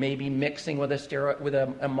refrigerating, maybe mixing with a steroid, with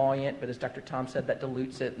an emollient, but as Dr. Tom said, that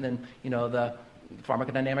dilutes it, and then the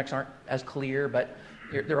pharmacodynamics aren't as clear, but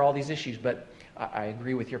there are all these issues. But I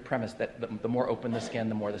agree with your premise that the more open the skin,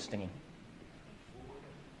 the more the stinging.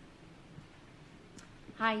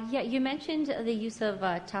 Hi. Yeah, you mentioned the use of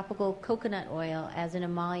topical coconut oil as an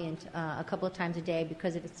emollient a couple of times a day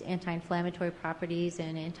because of its anti-inflammatory properties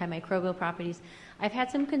and antimicrobial properties. I've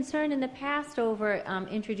had some concern in the past over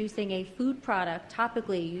introducing a food product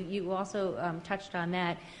topically. You also touched on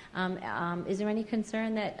that. Is there any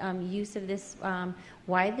concern that use of this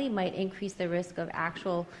widely might increase the risk of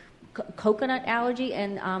actual coconut allergy?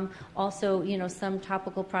 And also, some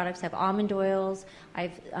topical products have almond oils.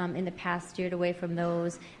 I've in the past steered away from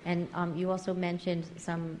those. And you also mentioned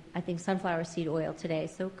sunflower seed oil today.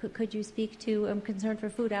 So could you speak to concern for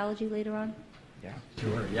food allergy later on? Yeah,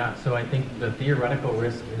 sure. Yeah, so I think the theoretical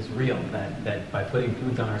risk is real, that by putting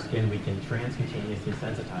foods on our skin, we can transcutaneously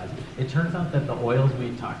sensitize. It turns out that the oils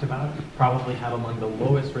we've talked about probably have among the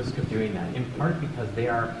lowest risk of doing that, in part because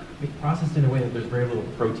they're processed in a way that there's very little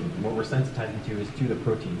protein. And what we're sensitizing to is to the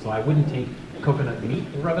protein. So I wouldn't take coconut meat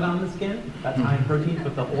and rub it on the skin. That's high in protein,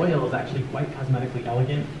 but the oil is actually quite cosmetically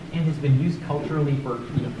elegant and has been used culturally for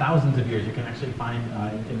thousands of years. You can actually find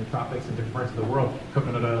in the tropics and different parts of the world,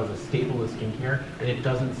 coconut oil is a staple of skincare, and it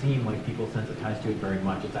doesn't seem like people sensitize to it very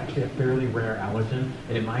much. It's actually a fairly rare allergen,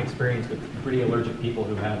 and in my experience with pretty allergic people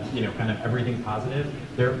who have kind of everything positive,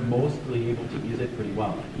 they're mostly able to use it pretty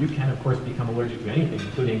well. You can, of course, become allergic to anything,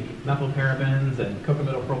 including methylparabens and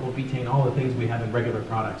coconut propylbutane, all the things we have in regular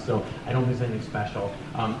products. So I don't think there's anything special.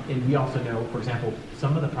 And we also know, for example,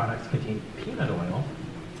 some of the products contain peanut oil.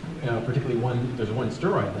 Particularly there's one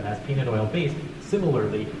steroid that has peanut oil base.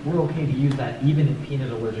 Similarly, we're okay to use that even in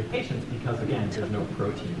peanut allergic patients because, again, there's no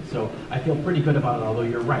protein. So I feel pretty good about it, although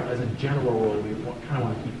you're right. As a general rule, we kind of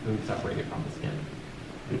want to keep food separated from the skin.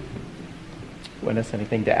 Wynnis,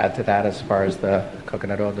 anything to add to that as far as the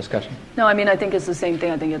coconut oil discussion? No, I mean, I think it's the same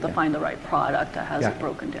thing. I think you have to find the right product that has it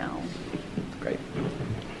broken down. Great.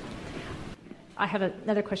 I have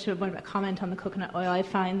another question, a comment on the coconut oil. I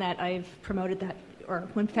find that I've promoted that, or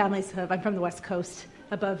when families have, I'm from the West Coast,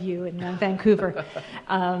 above you in Vancouver,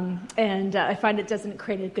 and I find it doesn't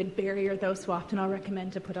create a good barrier, though, so often I'll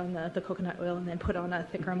recommend to put on the coconut oil and then put on a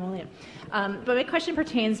thicker emollient. But my question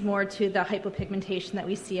pertains more to the hypopigmentation that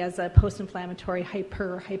we see as a post-inflammatory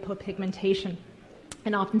hypopigmentation.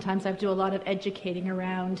 And oftentimes I do a lot of educating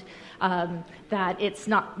around that it's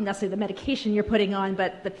not necessarily the medication you're putting on,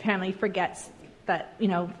 but the family forgets that,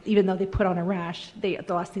 even though they put on a rash, the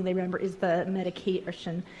last thing they remember is the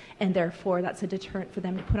medication, and therefore that's a deterrent for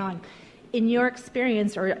them to put on. In your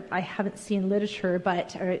experience, or I haven't seen literature,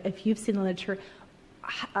 but if you've seen the literature,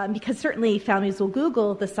 because certainly families will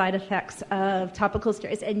Google the side effects of topical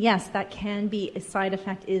steroids, and yes, that can be a side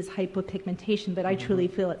effect is hypopigmentation, but I truly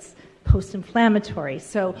feel it's post-inflammatory.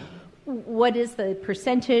 So what is the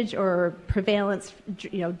percentage or prevalence,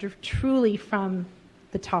 truly from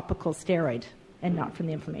the topical steroid and not from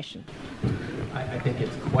the inflammation? I think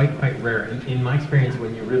it's quite rare. In my experience,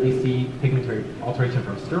 when you really see pigmentary alteration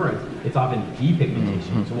from steroids, it's often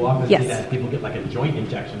depigmentation. So we'll often see that people get like a joint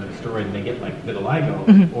injection of a steroid and they get like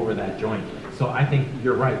vitiligo over that joint. So I think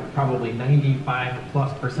you're right. Probably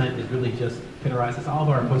 95+% is really just pityriasis, all of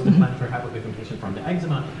our post-inflammatory hypopigmentation from the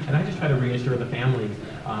eczema. And I just try to reassure the families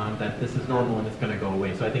that this is normal and it's going to go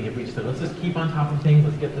away. So I think if we just say, let's just keep on top of things,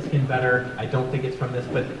 let's get the skin better. I don't think it's from this,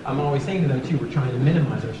 but I'm always saying to them too, we're trying to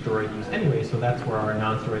minimize our steroid use anyway. So that's where our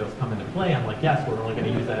non-steroidals come into play. I'm like, yes, we're only going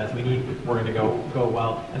to use that as we need. We're going to go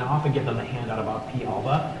well. And I often give them a handout about P.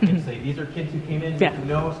 alba and say, these are kids who came in with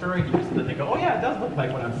no steroid use. And then they go, oh yeah, it does look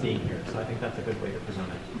like what I'm seeing here. So I think that's a good way to present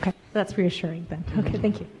it. Okay, that's reassuring then. Okay,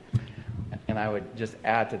 thank you. And I would just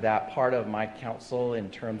add to that, part of my counsel in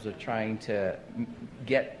terms of trying to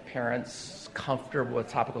get parents comfortable with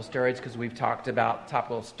topical steroids, because we've talked about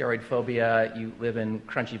topical steroid phobia. You live in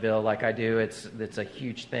Crunchyville like I do. It's a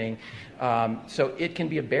huge thing. So it can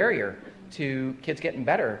be a barrier to kids getting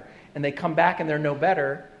better. And they come back and they're no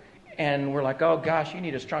better. And we're like, oh gosh, you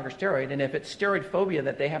need a stronger steroid. And if it's steroid phobia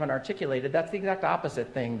that they haven't articulated, that's the exact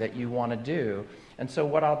opposite thing that you want to do. And so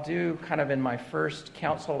what I'll do kind of in my first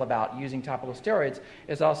counsel about using topical steroids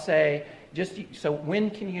is I'll say, so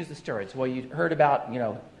when can you use the steroids? Well, you heard about,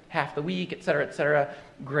 half the week, et cetera,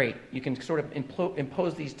 great. You can sort of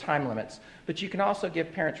impose these time limits. But you can also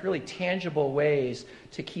give parents really tangible ways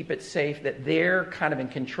to keep it safe that they're kind of in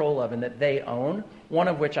control of and that they own, one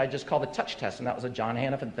of which I just call the touch test, and that was a John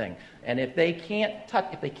Hannafin thing. And if they can't touch,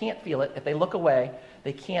 if they can't feel it, if they look away,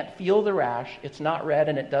 they can't feel the rash, it's not red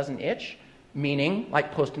and it doesn't itch, meaning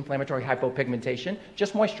like post-inflammatory hypopigmentation,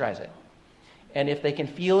 just moisturize it. And if they can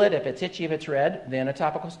feel it, if it's itchy, if it's red, then a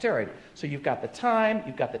topical steroid. So you've got the time,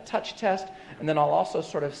 you've got the touch test, and then I'll also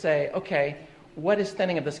sort of say, okay, what is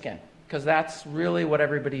thinning of the skin? Because that's really what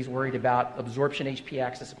everybody's worried about. Absorption, HP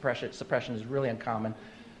axis suppression is really uncommon.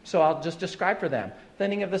 So I'll just describe for them.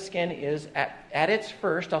 Thinning of the skin is at its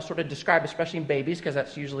first, I'll sort of describe, especially in babies, because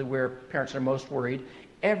that's usually where parents are most worried.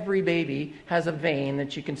 Every baby has a vein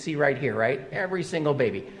that you can see right here, right? Every single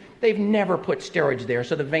baby. They've never put steroids there,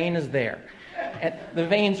 so the vein is there. And the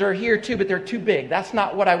veins are here too, but they're too big. That's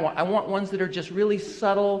not what I want. I want ones that are just really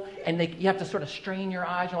subtle, and you have to sort of strain your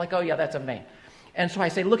eyes. You're like, oh yeah, that's a vein. And so I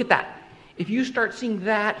say, look at that. If you start seeing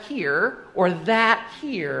that here or that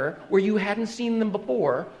here where you hadn't seen them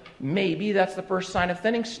before, maybe that's the first sign of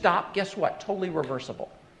thinning. Stop. Guess what? Totally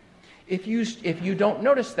reversible. If you don't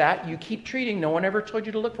notice that, you keep treating. No one ever told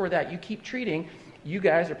you to look for that. You keep treating. You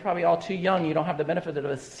guys are probably all too young. You don't have the benefit of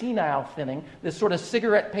a senile thinning, this sort of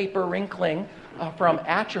cigarette paper wrinkling from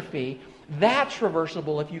atrophy. That's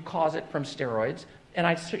reversible if you cause it from steroids. And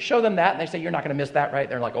I show them that, and they say, you're not going to miss that, right?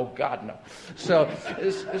 They're like, oh, God, no. So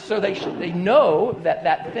they know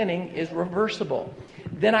that thinning is reversible.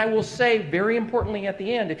 Then I will say, very importantly at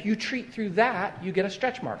the end, if you treat through that, you get a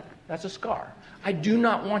stretch mark. That's a scar. I do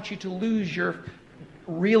not want you to lose your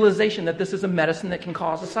realization that this is a medicine that can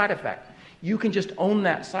cause a side effect. You can just own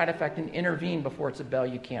that side effect and intervene before it's a bell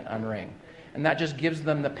you can't unring. And that just gives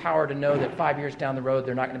them the power to know that 5 years down the road,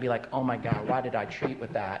 they're not going to be like, oh my God, why did I treat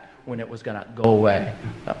with that when it was going to go away?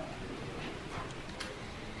 So.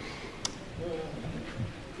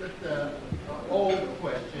 Just an old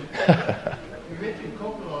question. You mentioned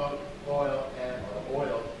coconut oil and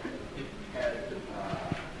oil. It has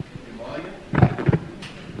emollient.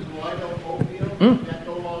 Colloidal oatmeal. Is that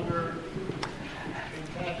no longer in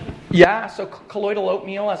fashion? Yeah, so colloidal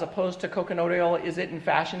oatmeal as opposed to coconut oil, is it in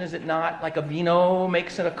fashion? Is it not? Like Aveeno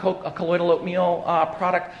makes it a colloidal oatmeal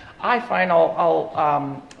product. I find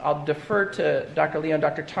I'll defer to Dr. Leo and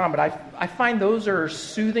Dr. Tom, but I find those are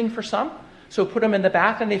soothing for some. So put them in the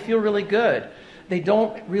bath and they feel really good. They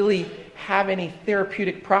don't really have any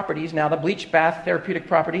therapeutic properties. Now, the bleach bath therapeutic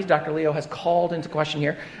properties, Dr. Leo has called into question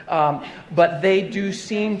here, but they do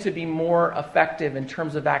seem to be more effective in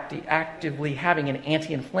terms of actively having an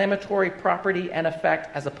anti-inflammatory property and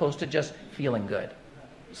effect as opposed to just feeling good.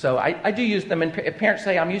 So I do use them, and if parents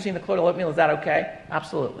say, I'm using the colloidal oatmeal, is that okay?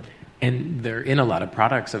 Absolutely. And they're in a lot of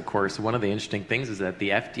products, of course. One of the interesting things is that the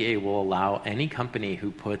FDA will allow any company who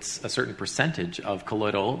puts a certain percentage of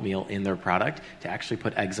colloidal oatmeal in their product to actually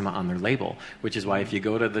put eczema on their label, which is why if you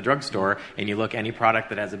go to the drugstore and you look any product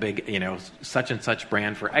that has a big, such and such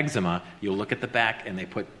brand for eczema, you'll look at the back and they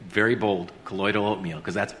put very bold colloidal oatmeal,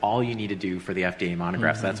 because that's all you need to do for the FDA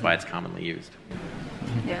monograph. So that's why it's commonly used.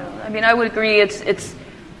 Yeah, I mean, I would agree. I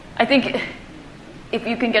think if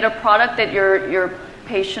you can get a product that your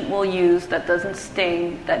patient will use that doesn't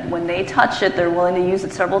sting, that when they touch it, they're willing to use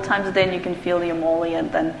it several times a day, and you can feel the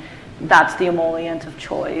emollient, then that's the emollient of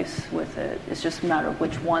choice with it. It's just a matter of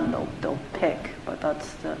which one they'll pick, but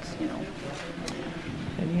that's.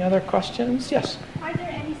 Any other questions? Yes. Are there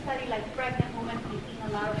any study like pregnant women taking a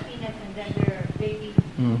lot of peanuts and then their baby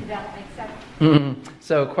That makes sense.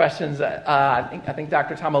 So questions, I think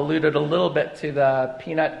Dr. Tom alluded a little bit to the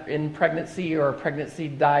peanut in pregnancy or pregnancy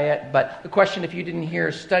diet, but the question, if you didn't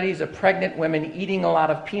hear, studies of pregnant women eating a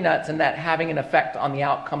lot of peanuts and that having an effect on the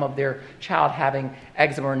outcome of their child having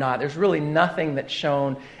eczema or not. There's really nothing that's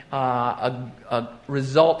shown a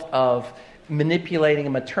result of manipulating a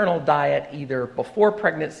maternal diet either before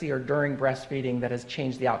pregnancy or during breastfeeding that has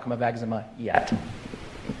changed the outcome of eczema yet.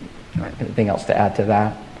 All right, anything else to add to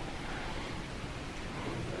that?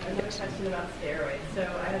 Another question about steroids. So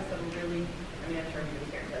I have some really, I'm sure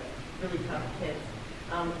you here, but really tough kids.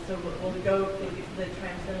 So we'll go to the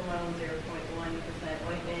triamcinolone 0.1%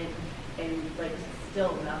 ointment and like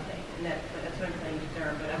still nothing. And that's what I'm saying with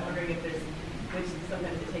derm. But I'm wondering if there's, which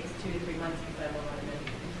sometimes it takes 2 to 3 months because I have a lot of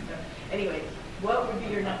medication. So anyway, what would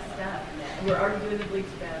be your next step in that? We're already doing the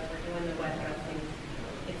bleach baths, we're doing the wet dressings.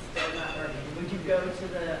 It's still not working. Would you go to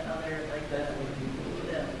the other, like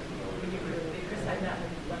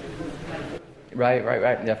Right.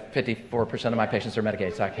 Yeah, 54% of my patients are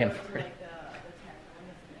medicated, so I can't afford it.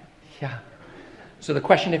 Yeah. So the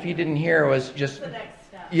question, if you didn't hear, was just... What's the next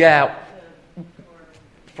step? Yeah,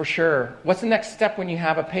 for sure. What's the next step when you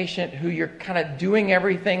have a patient who you're kind of doing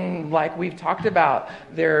everything like we've talked about?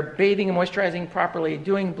 They're bathing and moisturizing properly,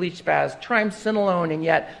 doing bleach baths, triamcinolone, and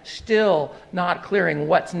yet still not clearing.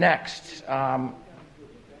 What's next?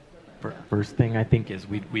 First thing I think is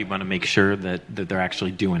we want to make sure that they're actually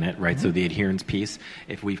doing it, right? Mm-hmm. So the adherence piece,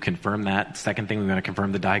 if we've confirmed that. Second thing, we want to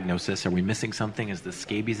confirm the diagnosis. Are we missing something? Is this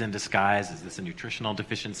scabies in disguise? Is this a nutritional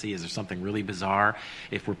deficiency? Is there something really bizarre?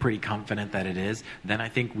 If we're pretty confident that it is, then I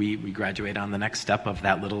think we graduate on the next step of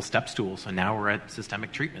that little step stool. So now we're at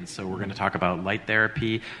systemic treatments. So we're going to talk about light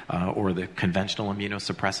therapy or the conventional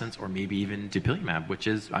immunosuppressants or maybe even dupilumab, which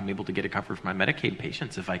is I'm able to get it covered for my Medicaid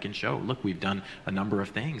patients if I can show, look, we've done a number of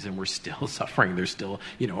things and we're still suffering. They're still,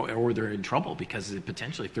 or they're in trouble because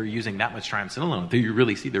potentially if they're using that much triamcinolone, you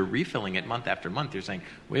really see they're refilling it month after month. You're saying,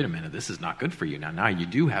 wait a minute, this is not good for you. Now you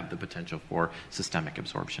do have the potential for systemic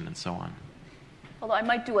absorption and so on. Although I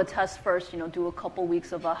might do a test first, do a couple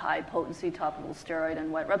weeks of a high-potency topical steroid and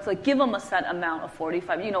wet reps. Like, give them a set amount of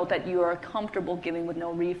 45, that you are comfortable giving with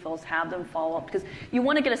no refills. Have them follow up. Because you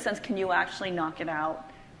want to get a sense, can you actually knock it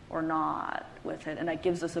out or not with it? And that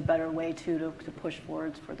gives us a better way, too, to push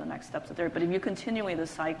forwards for the next steps of therapy. But if you're continuing the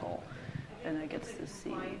cycle, then it gets to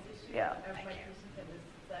see. Yeah. Thank you.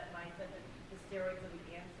 That mindset that the steroids are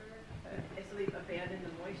the answer. So they've abandoned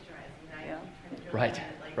the moisturizing. Right.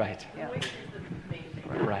 The moisture is the main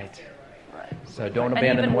thing. Right. So don't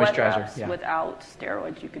abandon the moisturizer. Yeah. Without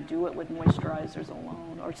steroids, you could do it with moisturizers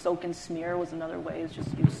alone, or soak and smear was another way. Is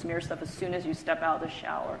just you smear stuff as soon as you step out of the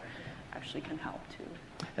shower. Actually can help too.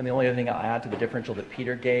 And the only other thing I'll add to the differential that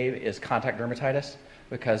Peter gave is contact dermatitis,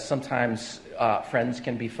 because sometimes friends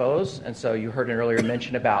can be foes. And so you heard an earlier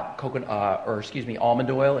mention about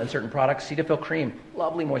almond oil in certain products. Cetaphil cream,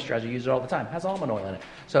 lovely moisturizer, use it all the time, has almond oil in it.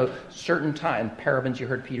 So certain parabens you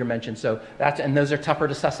heard Peter mention. So and those are tougher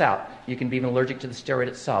to suss out. You can be even allergic to the steroid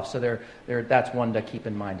itself. So that's one to keep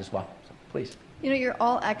in mind as well. So please. You're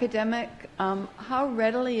all academic. How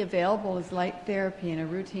readily available is light therapy in a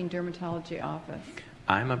routine dermatology office?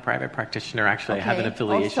 I'm a private practitioner. Actually, okay. I have an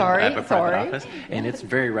affiliation. I have a private office, and it's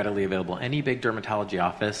very readily available. Any big dermatology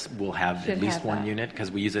office will have at least one unit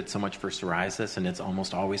because we use it so much for psoriasis, and it's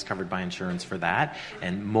almost always covered by insurance for that.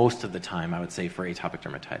 And most of the time, I would say for atopic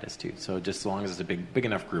dermatitis too. So just as long as it's a big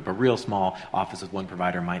enough group, a real small office with one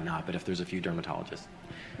provider might not, but if there's a few dermatologists.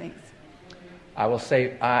 Thanks. I will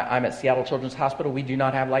say I'm at Seattle Children's Hospital. We do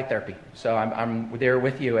not have light therapy, so I'm there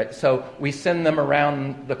with you. So we send them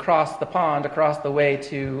around across the pond, across the way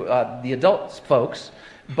to the adult folks,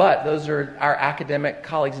 but those are our academic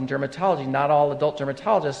colleagues in dermatology. Not all adult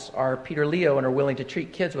dermatologists are Peter Leo and are willing to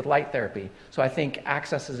treat kids with light therapy. So I think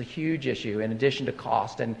access is a huge issue in addition to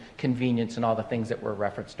cost and convenience and all the things that were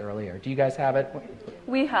referenced earlier. Do you guys have it?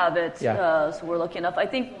 We have it, yeah. So we're lucky enough. I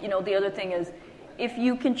think, the other thing is, if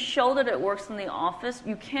you can show that it works in the office,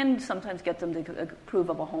 you can sometimes get them to approve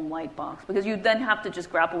of a home light box, because you then have to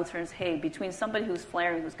just grapple with terms, hey, between somebody who's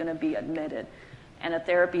flaring, who's going to be admitted, and a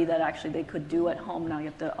therapy that actually they could do at home, now you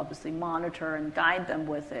have to obviously monitor and guide them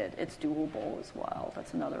with it. It's doable as well.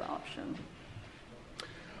 That's another option.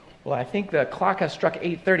 Well, I think the clock has struck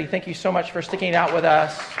 8:30. Thank you so much for sticking out with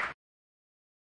us.